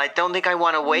sleeping well. I don't think I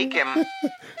want to wake him.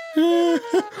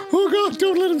 Oh God!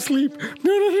 Don't let him sleep.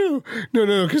 No,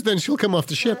 because then she'll come off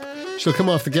the ship. She'll come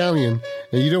off the galleon,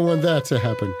 and you don't want that to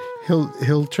happen.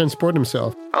 He'll transport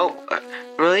himself. Oh,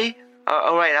 really?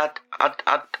 All right.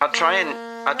 I'll try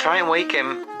and wake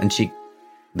him. And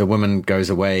the woman goes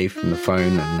away from the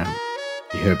phone, and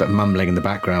you hear a bit of mumbling in the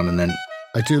background, and then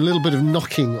I do a little bit of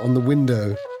knocking on the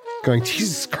window, going,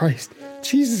 Jesus Christ.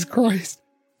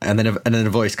 And then a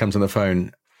voice comes on the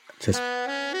phone, says,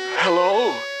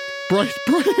 "Hello." Bright,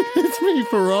 it's me,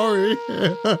 Ferrari.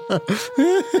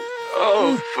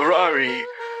 Oh, Ferrari,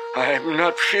 I'm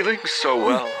not feeling so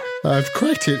well. I've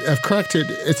cracked it.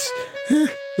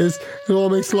 It all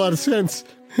makes a lot of sense.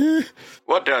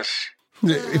 What does?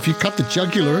 If you cut the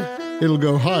jugular, it'll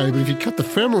go high, but if you cut the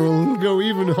femoral, it'll go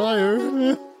even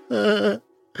higher.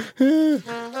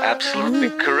 Absolutely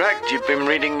correct. You've been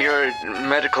reading your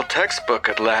medical textbook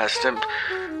at last. I'm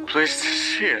pleased to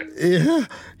see it.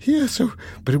 Yeah. So,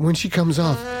 but when she comes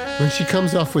off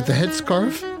with the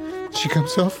headscarf, and she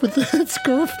comes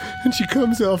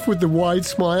off with the wide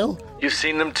smile. You've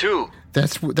seen them too.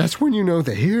 That's when you know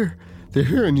they're here. They're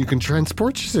here, and you can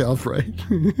transport yourself, right?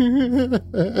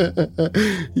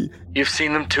 You've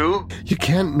seen them too? You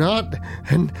can't not.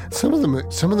 And some of them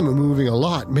are moving a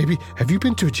lot. Maybe, have you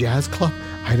been to a jazz club?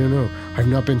 I don't know. I've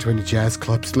not been to any jazz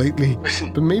clubs lately.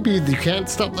 Listen. But maybe you can't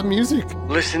stop the music.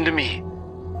 Listen to me.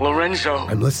 Lorenzo.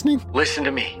 I'm listening. Listen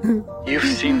to me. You've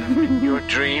seen them in your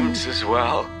dreams as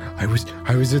well. I was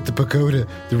at the pagoda,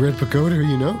 the red pagoda,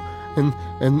 you know? And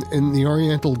in the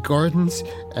Oriental Gardens,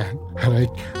 and I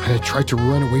tried to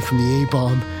run away from the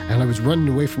A-bomb, and I was running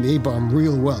away from the A-bomb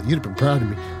real well. You'd have been proud of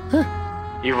me. Huh?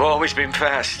 You've always been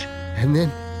fast. And then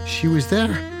she was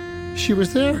there.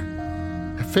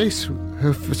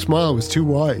 Her smile was too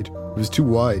wide. It was too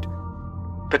wide.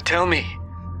 But tell me,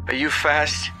 are you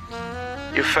fast?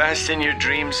 You fast in your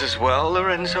dreams as well,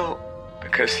 Lorenzo?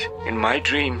 Because in my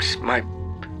dreams, my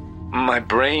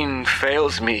brain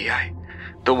fails me.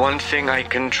 The one thing I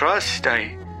can trust,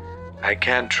 I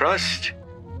can't trust.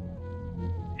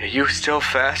 Are you still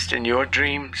fast in your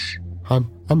dreams?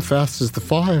 I'm fast as the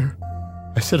fire.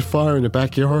 I set a fire in the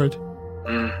backyard.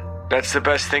 That's the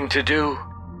best thing to do.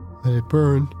 Let it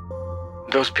burn.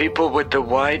 Those people with the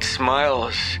wide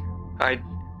smiles, I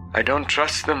don't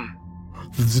trust them.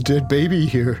 There's a dead baby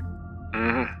here.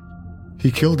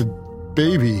 He killed a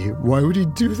baby. Why would he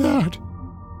do that?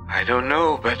 I don't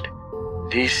know, but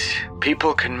these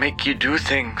people can make you do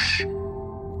things.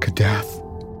 Kadath?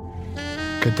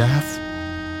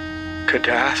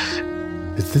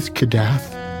 Is this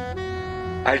Kadath?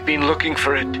 I've been looking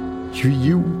for it.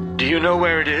 You? Do you know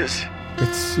where it is?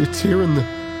 It's here in the.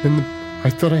 I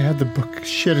thought I had the book.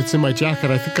 Shit, it's in my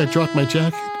jacket. I think I dropped my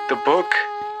jacket. The book?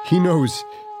 He knows.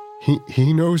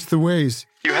 He knows the ways.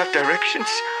 You have directions?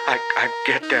 I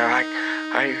get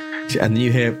there. And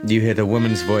you hear the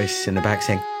woman's voice in the back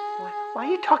saying, Why are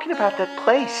you talking about that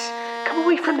place? Come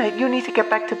away from that. You need to get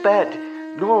back to bed.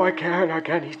 No, I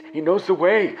can't. He knows the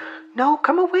way. No,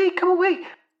 come away.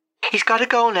 He's got to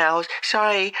go now.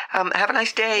 Sorry. Have a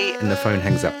nice day. and the phone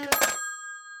hangs up.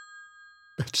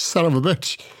 Son of a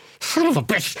bitch.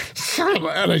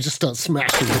 And I just start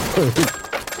smashing the phone.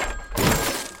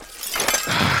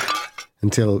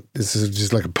 Until this is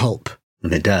just like a pulp.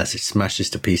 And it does. It smashes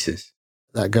to pieces.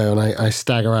 That go, and I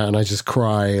stagger out and I just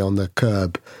cry on the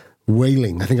curb,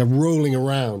 wailing. I think I'm rolling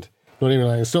around. Not even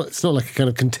like, it's not like a kind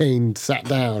of contained, sat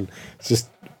down. It's just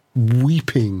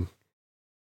weeping,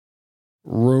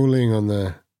 rolling on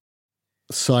the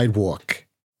sidewalk.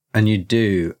 And you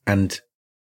do, and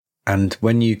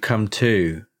when you come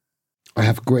to, I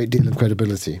have a great deal of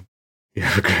credibility. you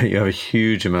have a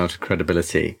huge amount of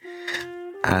credibility.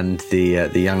 And the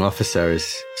young officer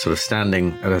is sort of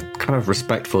standing at a kind of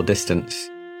respectful distance.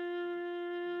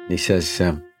 He says,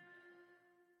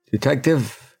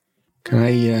 Detective, can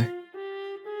I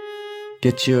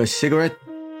get you a cigarette?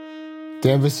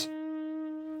 Danvers?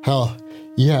 Hell,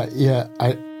 yeah,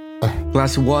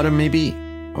 Glass of water, maybe?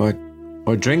 Or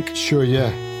drink? sure, yeah,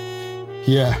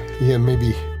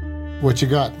 maybe. What you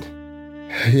got?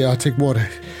 Yeah, I'll take water.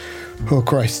 Oh,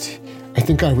 Christ. I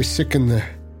think I was sick in the...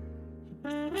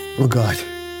 Oh, God.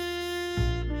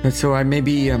 That's all right.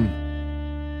 Maybe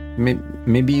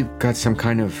you've got some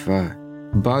kind of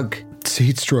bug. It's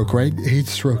heat stroke, right? Heat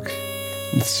stroke.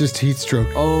 It's just heat stroke.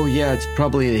 Oh, yeah, it's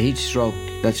probably a heat stroke.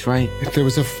 That's right. There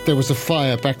was a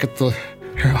fire back at the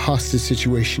hostage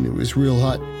situation. It was real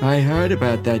hot. I heard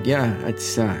about that, yeah.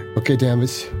 It's, Okay,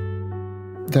 Danvers.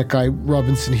 That guy,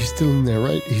 Robinson, he's still in there,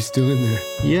 right? He's still in there.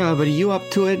 yeah, but are you up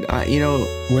to it?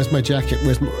 Where's my jacket?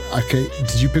 Okay,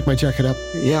 did you pick my jacket up?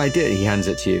 Yeah, I did. He hands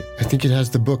it to you. I think it has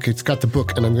the book. It's got the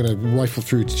book, and I'm going to rifle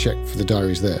through to check for the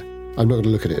diaries there. I'm not going to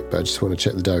look at it, but I just want to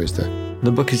check the diaries there.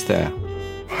 The book is there.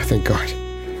 Oh, thank God.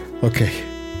 Okay.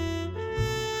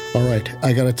 All right,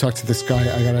 I got to talk to this guy.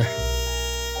 I got to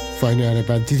find out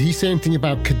about... Did he say anything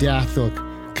about Kadath or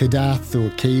Kadath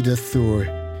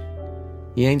or...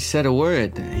 He ain't said a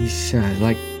word. He's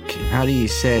like, how do you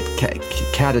say it?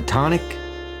 Catatonic?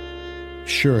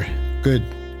 Sure, good.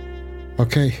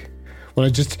 Okay. Well,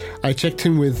 I checked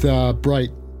in with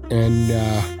Bright, and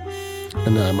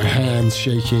my hands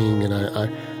shaking, and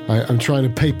I'm trying to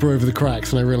paper over the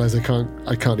cracks, and I realize I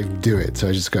can't even do it. So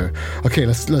I just go, okay,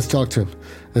 let's talk to him.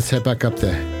 Let's head back up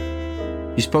there.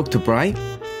 You spoke to Bright?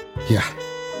 Yeah.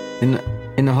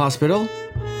 In the hospital?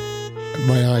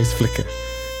 My eyes flicker,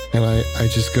 and I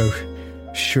just go,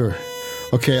 sure.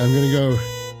 Okay, I'm gonna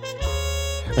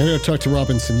go talk to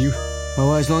Robinson. You? Oh,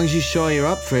 well, as long as you're sure you're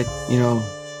up for it,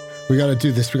 We gotta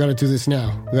do this. We gotta do this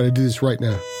now. We gotta do this right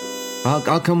now.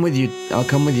 I'll come with you. I'll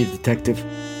come with you, Detective.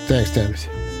 Thanks, David.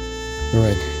 All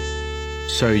right.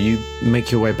 So you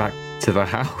make your way back to the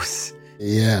house?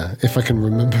 Yeah, if I can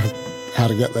remember how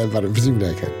to get there, but presumably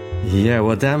I can. Yeah,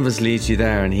 well, Danvers leads you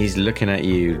there, and he's looking at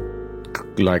you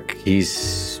like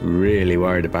he's really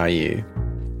worried about you.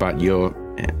 But you're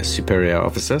a superior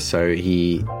officer, so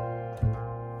he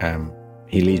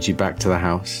leads you back to the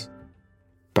house,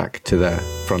 back to the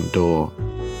front door,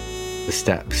 the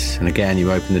steps, and again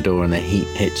you open the door and the heat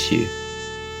hits you.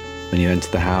 When you enter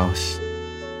the house,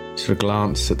 you sort of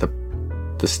glance at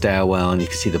the stairwell and you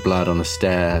can see the blood on the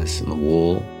stairs and the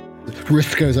wall. The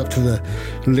wrist goes up to the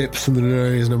lips and the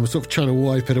nose, and I'm sort of trying to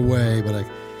wipe it away, but I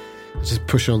just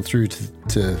push on through to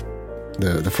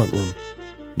the front room.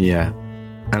 Yeah,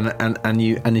 and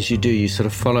as you do, you sort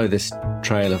of follow this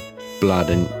trail of blood,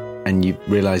 and you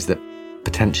realise that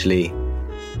potentially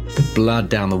the blood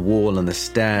down the wall and the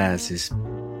stairs is,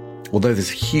 although there's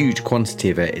a huge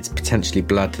quantity of it, it's potentially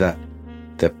blood that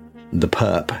the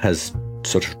perp has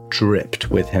sort of dripped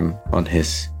with him on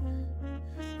his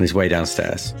way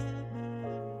downstairs.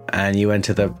 And you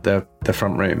enter the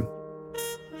front room,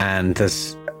 and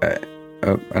there's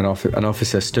an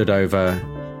officer stood over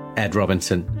Ed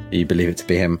Robinson. You believe it to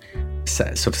be him.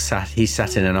 He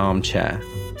sat in an armchair,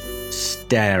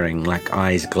 staring, like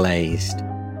eyes glazed.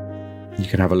 You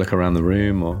can have a look around the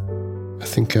room, or I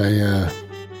think I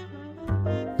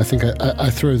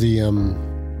throw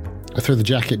the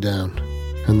jacket down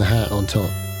and the hat on top.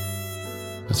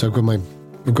 And so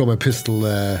I've got my pistol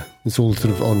there. It's all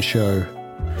sort of on show.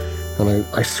 And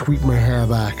I sweep my hair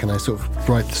back and I sort of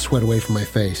wipe the sweat away from my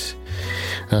face.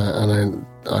 And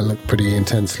I look pretty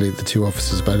intensely at the two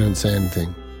officers, but I don't say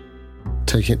anything.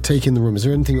 Take in the room. Is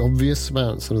there anything obvious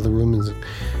about sort of the room? Is it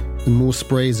more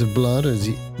sprays of blood? Or is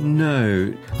he...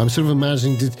 No. I'm sort of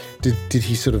imagining, did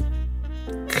he sort of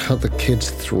cut the kid's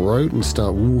throat and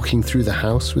start walking through the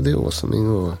house with it or something?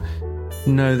 Or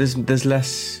No, there's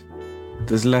less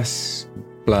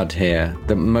blood here.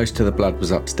 Most of the blood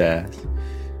was upstairs.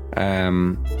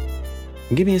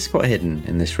 Give me a spot hidden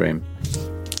in this room.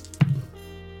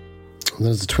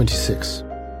 There's a 26.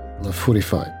 A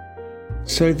 45.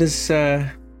 So there's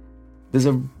a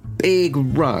big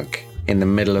rug in the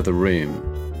middle of the room,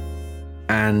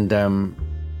 and there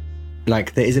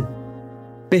is a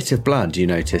bit of blood, you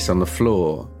notice, on the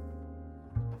floor,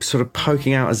 sort of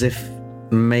poking out as if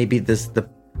maybe the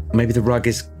rug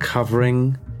is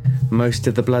covering most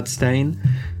of the blood stain.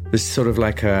 There's sort of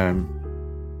like a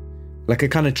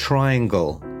kind of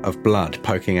triangle of blood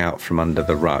poking out from under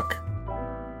the rug.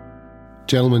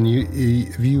 Gentlemen,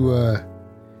 have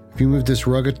you moved this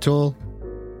rug at all?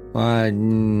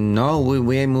 No,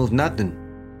 we ain't moved nothing.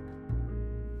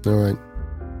 All right.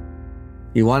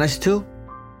 You want us to?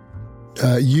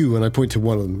 You, and I point to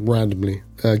one of them randomly.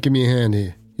 Give me a hand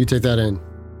here. You take that end.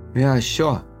 Yeah,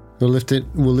 sure. We'll lift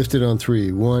it on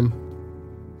 3. 1,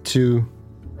 2,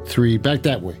 3. Back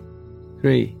that way.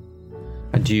 3.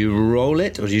 And do you roll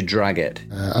it or do you drag it?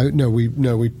 No, we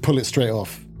pull it straight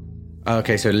off.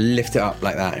 Okay, so lift it up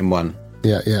like that in one.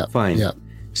 Yeah. Fine. Yeah.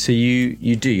 So you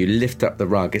lift up the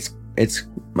rug. It's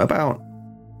about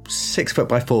 6 foot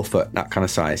by 4 foot, that kind of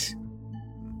size.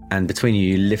 And between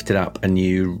you lift it up and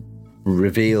you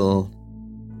reveal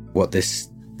what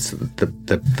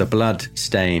the blood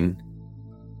stain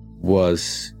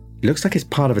was. Looks like it's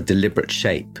part of a deliberate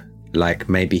shape. Like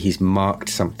maybe he's marked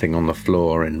something on the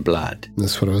floor in blood.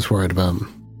 That's what I was worried about.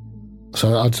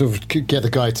 So I'd sort of get the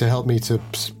guy to help me to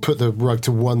put the rug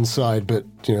to one side, but,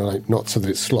 not so that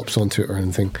it slops onto it or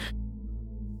anything.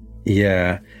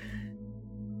 Yeah.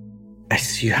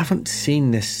 You haven't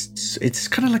seen this. It's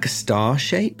kind of like a star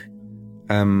shape.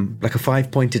 Like a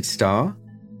 5-pointed star.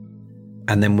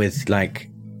 And then with like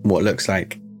what looks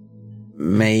like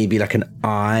maybe like an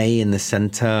eye in the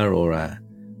center or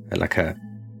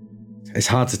it's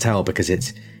hard to tell because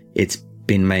it's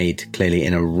been made clearly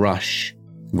in a rush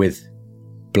with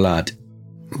blood.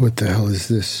 What the hell is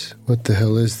this?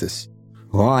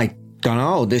 Well, I don't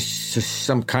know. This is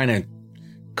some kind of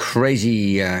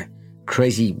crazy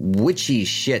witchy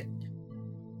shit.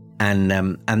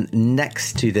 And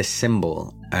next to this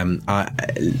symbol,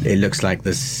 it looks like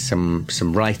there's some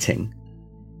writing.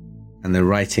 And the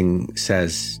writing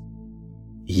says,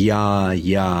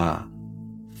 Ya,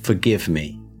 forgive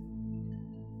me.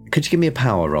 Could you give me a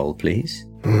power roll, please?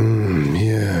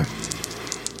 Yeah.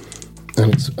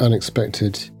 And it's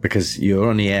unexpected. Because you're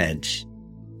on the edge.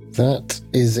 That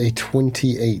is a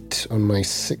 28 on my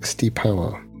 60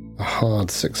 power. A hard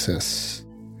success.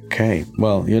 Okay,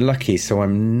 well, you're lucky, so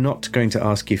I'm not going to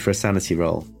ask you for a sanity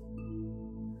roll.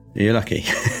 You're lucky.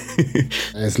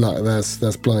 It's luck.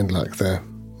 That's blind luck there.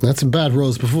 That's some bad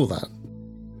rolls before that.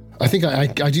 I think I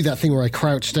do that thing where I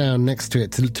crouch down next to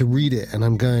it to read it, and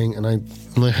I'm going, and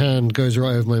my hand goes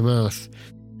right over my mouth,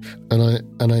 and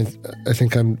I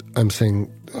think I'm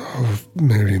saying, "Oh,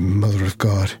 Mary, Mother of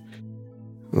God,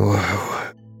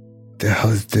 wow, the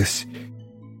hell is this?"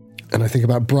 And I think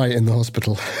about Bright in the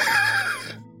hospital.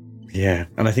 Yeah,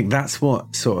 and I think that's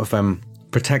what sort of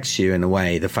protects you in a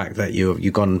way. The fact that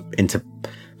you've gone into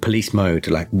police mode,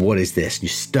 like, what is this? And you're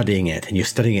studying it, and you're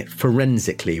studying it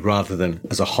forensically rather than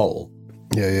as a whole.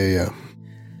 Yeah.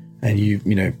 And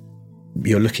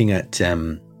you're looking at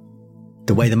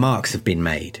the way the marks have been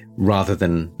made rather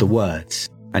than the words,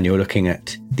 and you're looking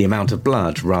at the amount of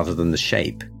blood rather than the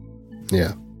shape.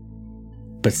 Yeah.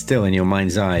 But still, in your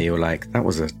mind's eye, you're like, that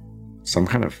was some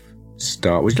kind of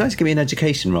start. Would you like to give me an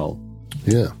education roll?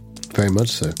 Yeah, very much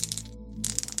so.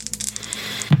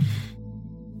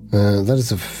 That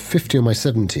is a 50 on my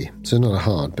 70, so not a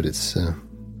hard, but it's...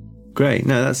 Great.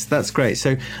 No, that's great.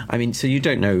 So, so you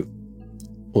don't know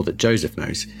all that Joseph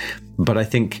knows, but I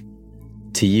think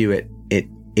to you it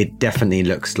definitely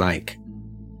looks like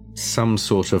some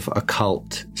sort of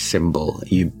occult symbol.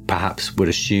 You perhaps would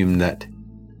assume that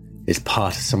it's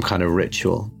part of some kind of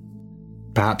ritual.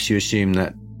 Perhaps you assume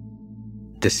that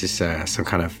this is some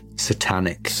kind of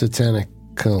satanic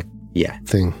cult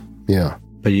thing. Yeah.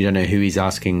 But you don't know who he's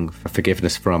asking for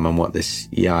forgiveness from and what this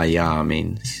ya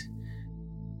means.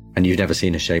 And you've never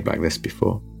seen a shape like this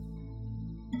before.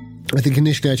 I think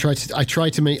initially I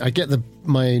get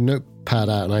my notepad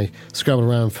out and I scramble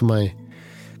around for my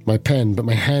pen, but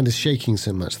my hand is shaking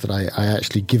so much that I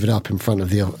actually give it up in front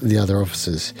of the other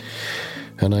officers.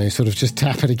 And I sort of just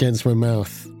tap it against my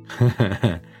mouth.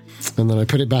 And then I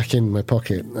put it back in my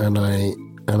pocket and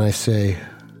I say,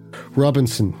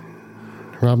 Robinson,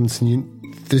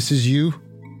 this is you?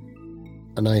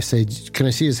 and I say, "Can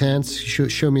I see his hands?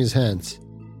 Show me his hands."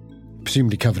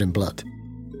 Presumably covered in blood.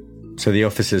 So the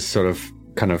officers sort of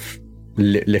kind of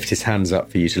lift his hands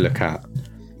up for you to look at.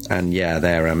 And yeah,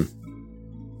 they're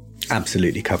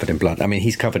absolutely covered in blood. I mean,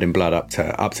 he's covered in blood up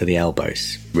to the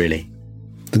elbows, really.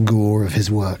 The gore of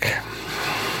his work.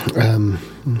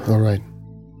 All right.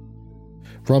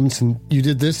 Robinson, you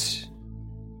did this?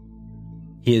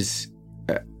 He is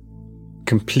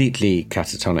completely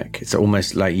catatonic. It's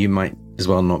almost like you might as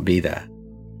well not be there.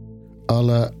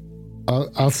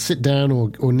 I'll sit down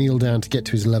or kneel down to get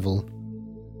to his level.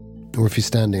 Or if he's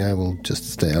standing, I will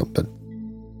just stay up, but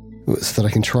so that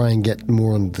I can try and get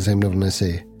more on the same level as I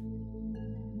see.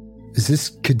 Is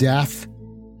this Kadath?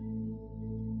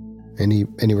 Any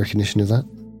recognition of that?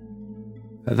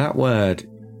 At that word,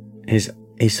 his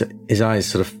eyes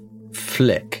sort of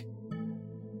flick.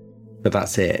 But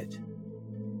that's it.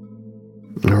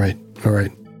 All right.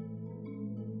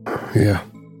 Yeah.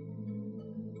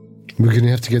 We're going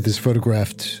to have to get this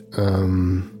photographed. We're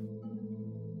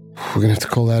going to have to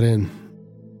call that in.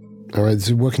 All right, is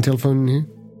it a working telephone in here?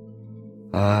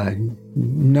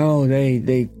 No,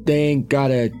 they ain't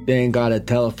got a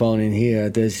telephone in here.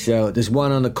 There's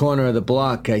one on the corner of the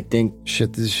block, I think.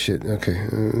 Shit, this is shit. Okay.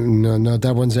 No,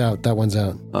 that one's out.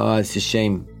 Oh, it's a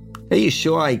shame. Are you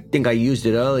sure? I think I used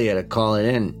it earlier to call it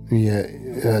in.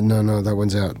 Yeah, no, that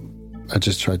one's out. I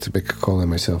just tried to make a call in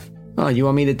myself. Oh, you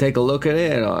want me to take a look at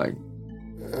it, or?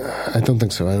 I don't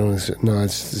think so. No,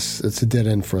 it's a dead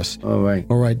end for us. All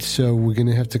right. So we're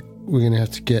gonna have to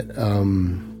get. I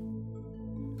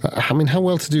mean, how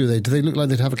well to do are they? Do they look like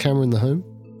they'd have a camera in the home?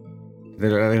 They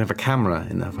look like they have a camera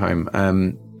in the home.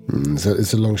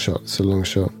 It's a long shot.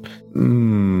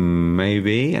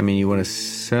 Maybe. I mean, you want to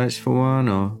search for one,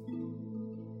 or?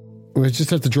 We just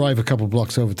have to drive a couple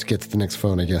blocks over to get to the next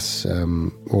phone, I guess,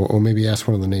 or maybe ask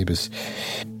one of the neighbors.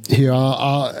 Here,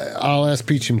 I'll ask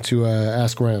Peachum to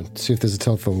ask around, see if there's a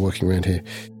telephone working around here.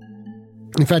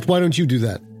 In fact, why don't you do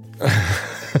that?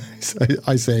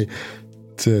 I say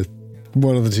to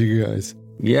one of the two guys.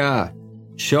 Yeah,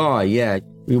 sure, yeah.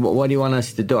 What do you want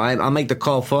us to do? I'll make the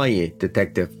call for you,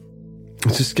 Detective.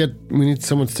 We need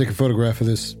someone to take a photograph of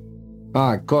this.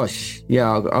 Ah, of course. Yeah,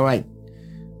 all right.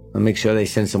 I'll make sure they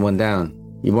send someone down.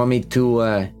 You want me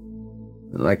to,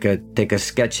 take a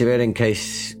sketch of it in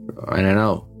case, I don't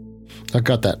know. I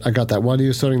got that. While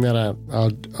you're sorting that out,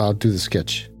 I'll do the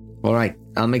sketch. All right.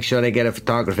 I'll make sure they get a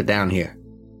photographer down here.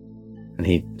 And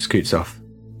he scoots off.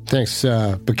 Thanks,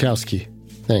 Bukowski.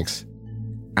 Thanks.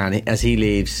 And as he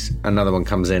leaves, another one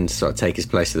comes in to sort of take his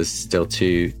place. So there's still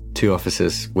two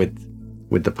officers with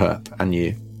the perp and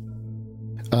you.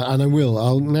 And I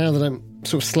will. Now that I'm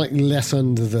sort of slightly less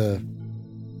under the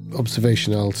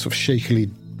observation, I'll sort of shakily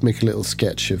make a little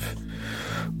sketch of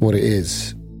what it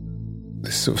is.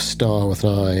 This sort of star with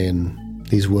an eye and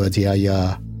these words,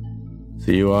 yeah.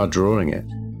 So you are drawing it?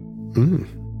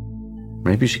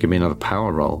 Maybe you should give me another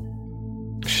power roll.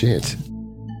 Shit.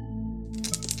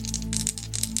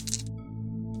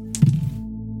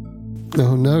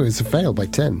 Oh no, it's a fail by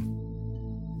 10.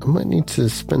 I might need to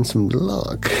spend some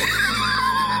luck.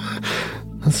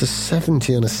 That's a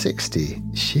 70 on a 60.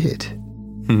 Shit.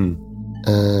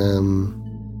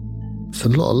 It's a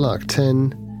lot of luck.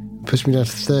 10 pushed me down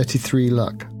to 33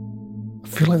 luck. I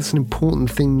feel like that's an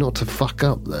important thing not to fuck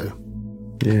up, though.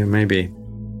 Yeah, maybe.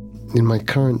 In my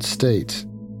current state.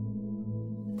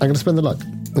 I'm going to spend the luck.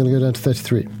 I'm going to go down to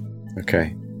 33.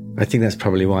 Okay. I think that's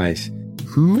probably wise.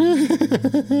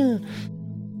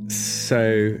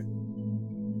 So,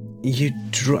 you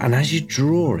draw, and as you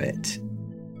draw it,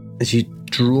 as you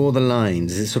draw the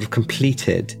lines, as it's sort of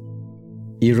completed,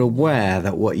 you're aware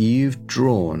that what you've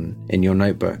drawn in your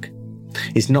notebook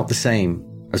is not the same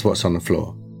as what's on the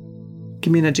floor.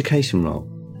 Give me an education roll.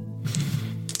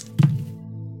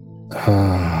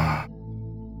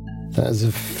 That is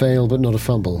a fail, but not a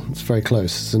fumble. It's very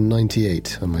close. It's a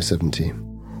 98 on my 70.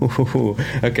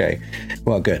 Okay.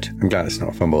 Well, good. I'm glad it's not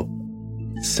a fumble.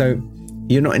 So,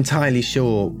 you're not entirely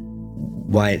sure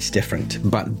why it's different,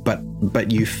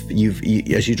 but you've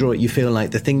as you draw it, you feel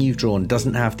like the thing you've drawn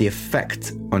doesn't have the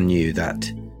effect on you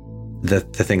that the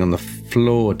thing on the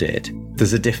floor did.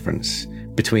 There's a difference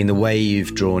between the way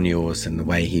you've drawn yours and the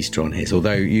way he's drawn his,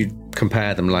 although you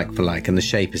compare them like for like and the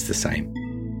shape is the same.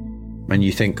 And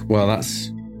you think, well, that's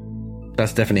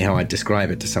definitely how I'd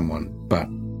describe it to someone, but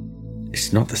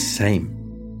it's not the same.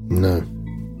 No.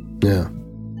 Yeah.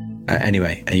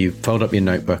 Anyway, you fold up your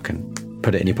notebook and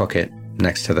put it in your pocket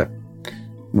next to the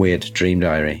weird dream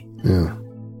diary. Yeah.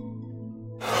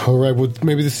 All right, well,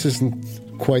 maybe this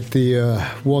isn't quite the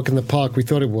walk in the park we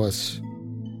thought it was.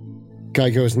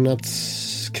 Guy goes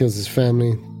nuts, kills his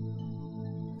family.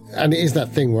 And it is that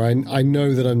thing where I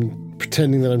know that I'm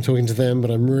pretending that I'm talking to them,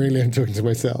 but I'm talking to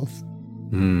myself.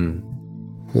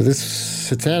 Well, this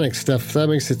satanic stuff, that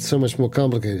makes it so much more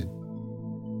complicated.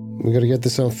 We got to get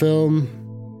this on film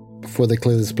before they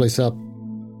clear this place up.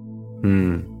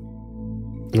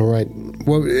 All right.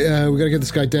 Well, we got to get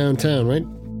this guy downtown, right?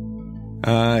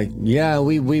 Yeah,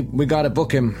 we got to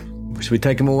book him. Should we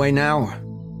take him away now?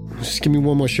 Just give me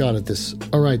one more shot at this.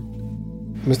 All right,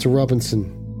 Mr.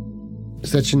 Robinson.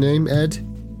 Is that your name, Ed?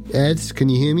 Ed, can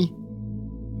you hear me?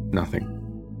 Nothing.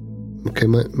 Okay,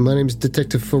 my name's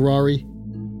Detective Ferrari.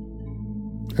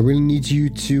 I really need you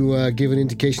to give an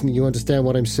indication that you understand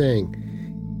what I'm saying.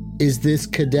 Is this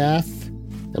Kadath?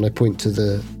 And I point to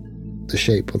the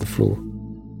shape on the floor.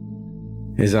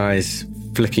 His eyes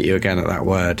flick at you again at that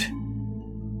word.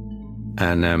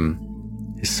 And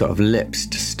his sort of lips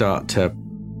just start to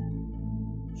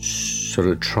sort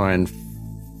of try and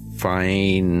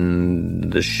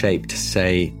find the shape to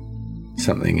say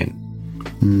something in.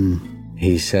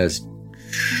 He says,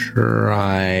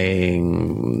 trying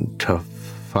to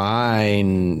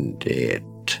find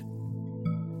it.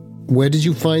 Where did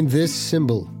you find this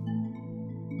symbol?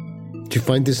 Did you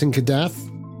find this in Kadath?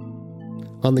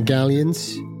 On the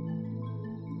galleons?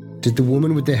 Did the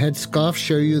woman with the headscarf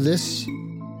show you this?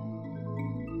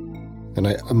 And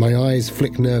my eyes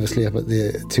flick nervously up at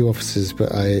the two officers,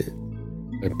 but I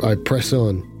press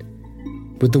on.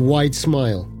 With the wide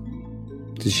smile.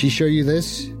 Did she show you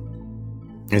this?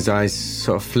 His eyes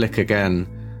sort of flick again,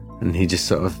 and he just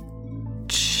sort of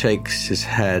shakes his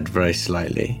head very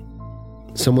slightly.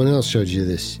 Someone else showed you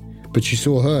this, but you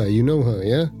saw her, you know her,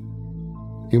 yeah?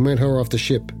 You met her off the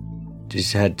ship.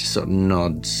 His head just sort of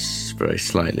nods very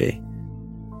slightly.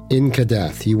 In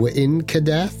Kadath. You were in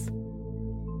Kadath?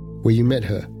 Where you met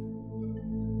her?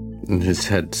 And his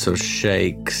head sort of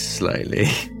shakes slightly.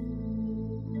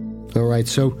 All right,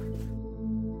 so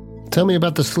tell me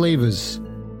about the slavers.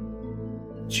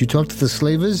 Did you talk to the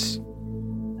slavers?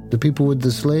 The people with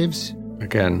the slaves?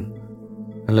 Again,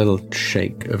 a little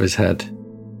shake of his head.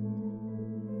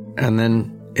 And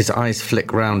then his eyes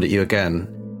flick round at you again,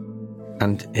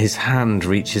 and his hand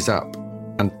reaches up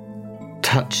and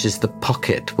touches the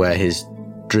pocket where his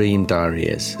dream diary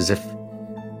is, as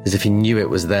if he knew it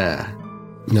was there.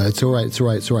 No, it's all right.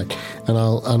 And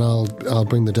I'll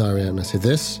bring the diary out and I say,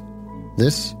 this,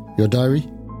 your diary?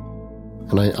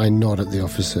 And I nod at the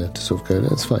officer to sort of go,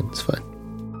 it's fine.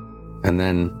 And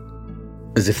then,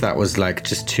 as if that was like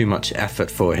just too much effort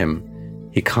for him,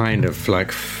 he kind of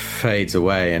like fades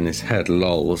away and his head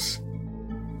lolls.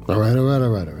 All right.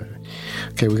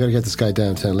 Okay, we got to get this guy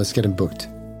downtown. Let's get him booked.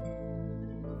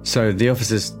 So the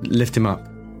officers lift him up,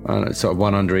 sort of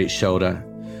one under each shoulder,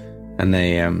 and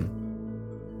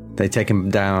they take him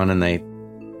down and they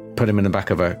put him in the back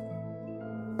of a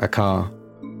car.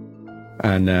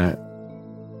 And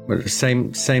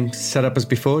same setup as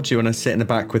before. Do you want to sit in the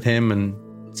back with him and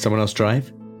someone else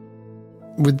drive?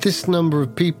 With this number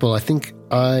of people, I think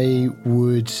I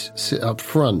would sit up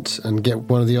front and get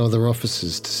one of the other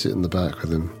officers to sit in the back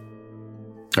with him.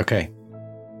 Okay.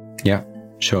 Yeah,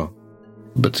 sure.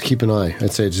 But to keep an eye,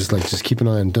 I'd say just keep an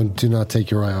eye and do not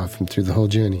take your eye off him through the whole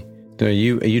journey. Are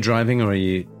you driving or are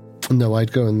you? No,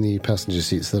 I'd go in the passenger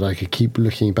seat so that I could keep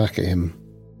looking back at him.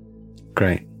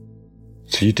 Great.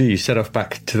 So you set off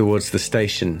back towards the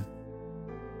station,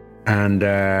 and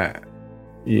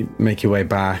you make your way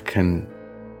back, and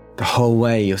the whole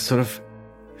way you sort of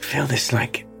feel this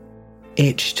like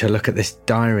itch to look at this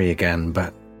diary again,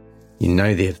 but you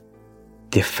know the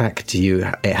effect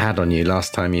it had on you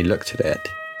last time you looked at it.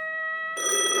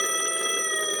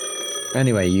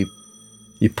 Anyway, you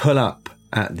pull up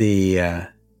at the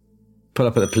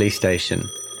police station,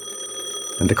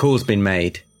 and the call's been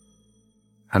made.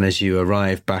 And as you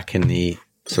arrive back in the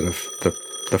sort of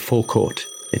the forecourt,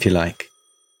 if you like,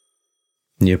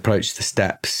 and you approach the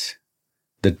steps,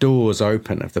 the doors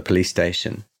open of the police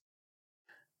station,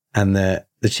 and the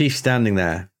chief's standing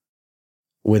there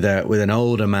with an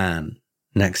older man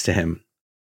next to him,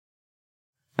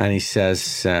 and he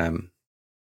says,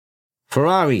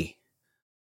 "Ferrari,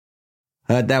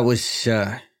 that was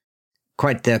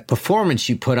quite the performance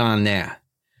you put on there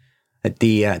at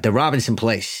the Robinson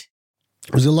place."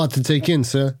 It was a lot to take in,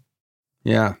 sir.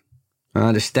 Yeah, I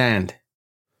understand.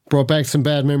 Brought back some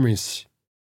bad memories.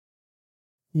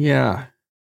 Yeah,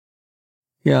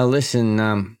 listen,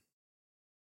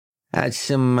 had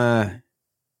some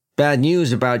bad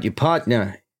news about your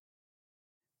partner.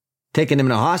 Taking him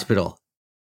to hospital.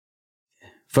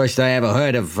 First I ever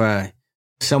heard of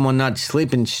someone not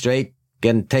sleeping straight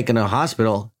getting taken to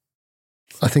hospital.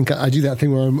 I think I do that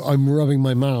thing where I'm rubbing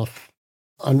my mouth.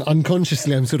 And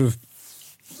unconsciously, I'm sort of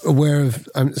aware of.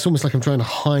 It's almost like I'm trying to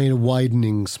hide a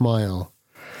widening smile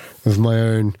of my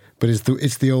own, but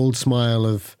it's the old smile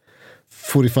of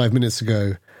 45 minutes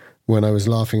ago when I was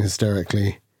laughing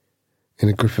hysterically in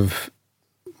a grip of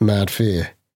mad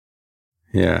fear.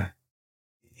 Yeah.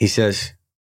 He says,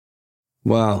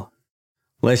 well,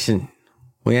 listen,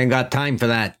 we ain't got time for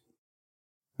that.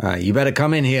 You better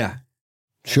come in here.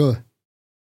 Sure.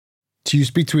 Do you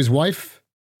speak to his wife?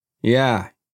 Yeah.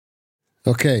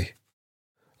 Okay,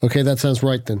 that sounds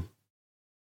right then.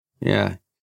 Yeah.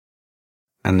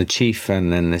 And the chief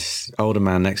and then this older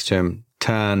man next to him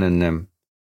turn and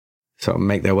sort of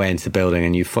make their way into the building,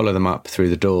 and you follow them up through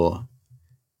the door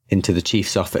into the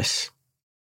chief's office.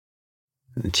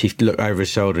 And the chief looked over his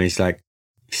shoulder and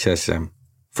he says,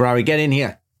 Ferrari, get in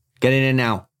here. Get in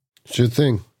now. Sure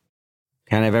thing.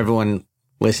 Can't have everyone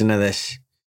listen to this.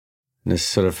 And there's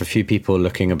sort of a few people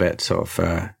looking a bit sort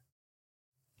of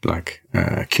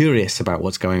curious about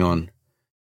what's going on.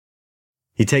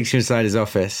 He takes you inside his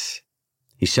office.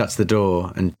 He shuts the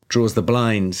door and draws the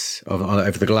blinds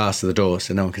over the glass of the door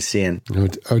so no one can see in.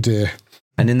 Oh dear.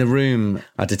 And in the room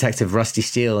are Detective Rusty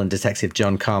Steele and Detective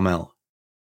John Carmel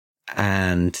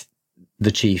and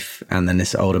the chief and then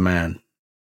this older man.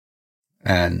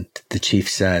 And the chief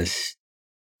says,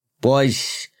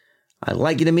 boys, I'd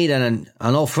like you to meet an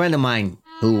old friend of mine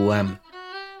who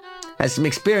has some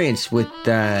experience with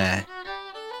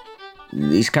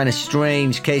these kind of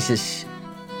strange cases.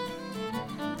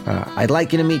 I'd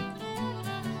like you to meet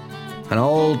an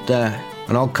old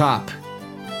cop,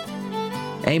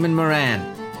 Eamon Moran.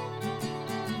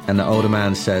 And the older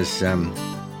man says,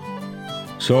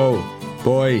 so,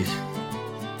 boys,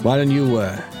 why don't you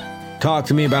talk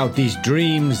to me about these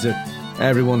dreams that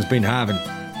everyone's been having?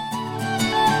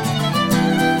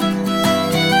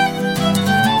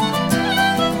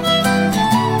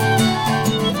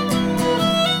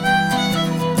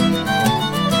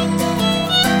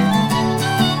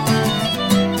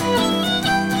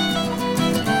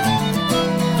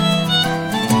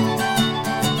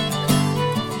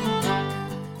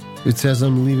 It says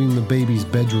I'm leaving the baby's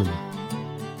bedroom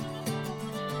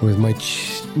with my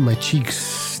cheeks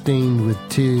stained with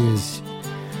tears.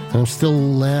 I'm still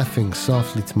laughing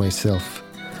softly to myself,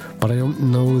 but I don't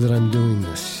know that I'm doing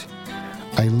this.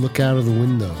 I look out of the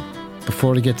window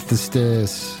before I get to the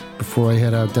stairs, before I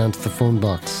head out down to the phone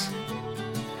box.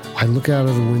 I look out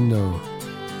of the window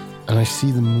and I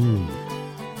see the moon.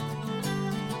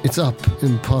 It's up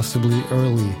impossibly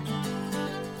early,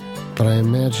 but I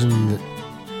imagine that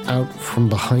out from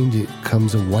behind it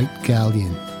comes a white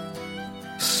galleon,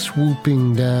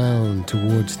 swooping down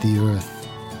towards the earth.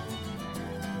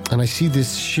 And I see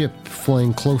this ship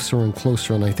flying closer and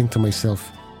closer, and I think to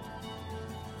myself,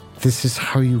 this is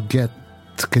how you get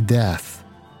to Kadath.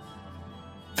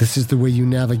 This is the way you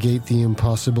navigate the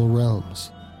impossible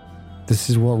realms. This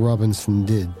is what Robinson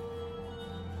did.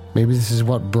 Maybe this is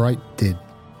what Bright did.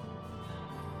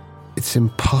 It's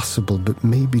impossible, but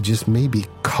maybe, just maybe,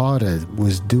 Carter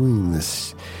was doing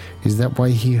this. Is that why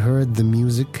he heard the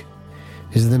music?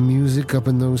 Is the music up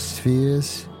in those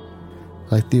spheres?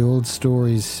 Like the old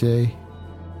stories say?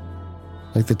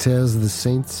 Like the tales of the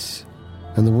saints?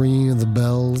 And the ringing of the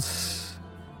bells?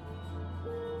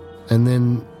 And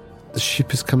then the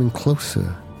ship is coming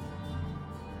closer.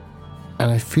 And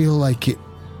I feel like it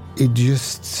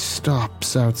just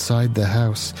stops outside the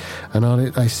house, and on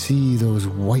it I see those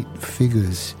white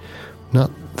figures, not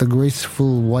the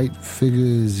graceful white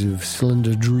figures of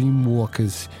slender dream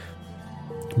walkers,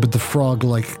 but the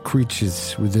frog-like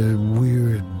creatures with their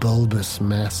weird bulbous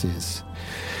masses,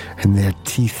 and their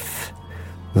teeth,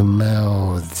 the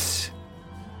mouths,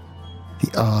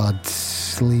 the odd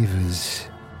slavers.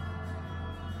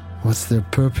 What's their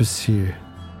purpose here?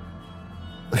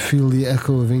 I feel the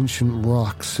echo of ancient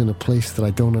rocks in a place that I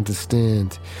don't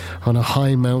understand, on a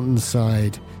high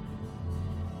mountainside,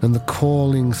 and the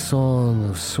calling song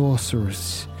of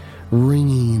sorcerers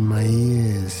ringing in my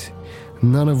ears,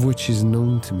 none of which is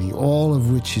known to me, all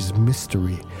of which is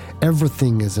mystery.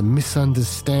 Everything is a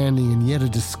misunderstanding and yet a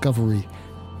discovery.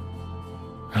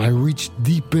 And I reach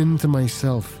deep into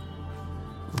myself,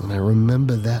 and I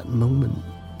remember that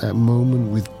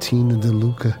moment with Tina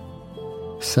DeLuca.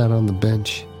 Sat on the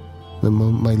bench, the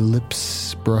moment my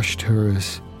lips brushed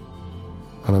hers,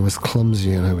 and I was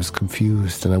clumsy and I was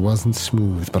confused and I wasn't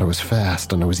smooth, but I was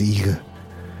fast and I was eager.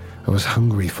 I was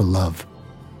hungry for love.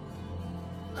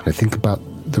 And I think about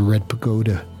the red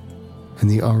pagoda and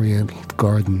the oriental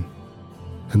garden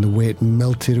and the way it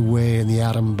melted away and the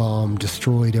atom bomb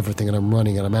destroyed everything, and I'm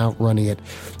running and I'm outrunning it.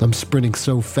 I'm sprinting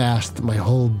so fast that my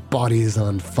whole body is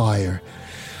on fire.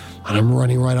 And I'm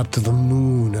running right up to the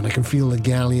moon, and I can feel the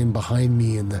galleon behind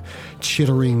me and the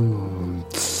chittering,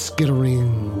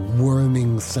 skittering,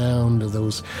 worming sound of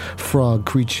those frog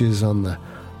creatures on the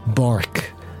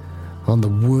bark, on the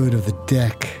wood of the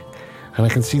deck. And I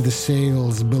can see the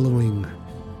sails billowing.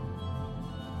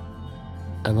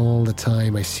 And all the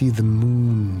time I see the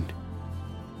moon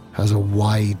has a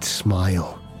wide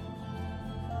smile.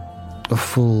 A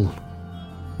full,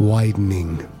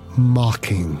 widening,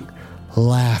 mocking,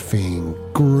 laughing,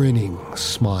 grinning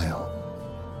smile.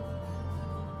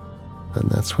 And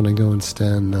that's when I go and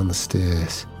stand on the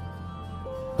stairs.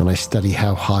 And I study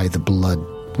how high the blood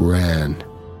ran.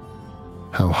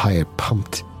 How high it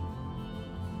pumped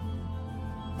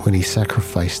when he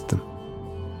sacrificed them.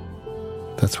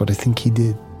 That's what I think he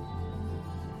did.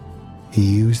 He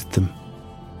used them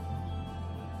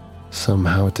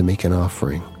somehow to make an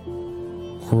offering,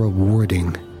 or a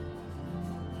warding,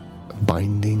 a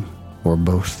binding, or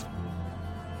both.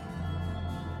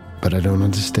 But I don't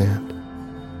understand.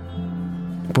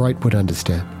 Bright would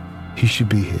understand. He should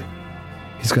be here.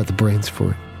 He's got the brains for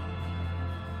it.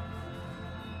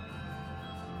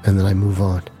 And then I move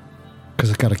on,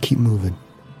 because I gotta keep moving.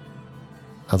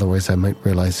 Otherwise I might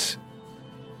realize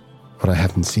what I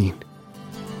haven't seen.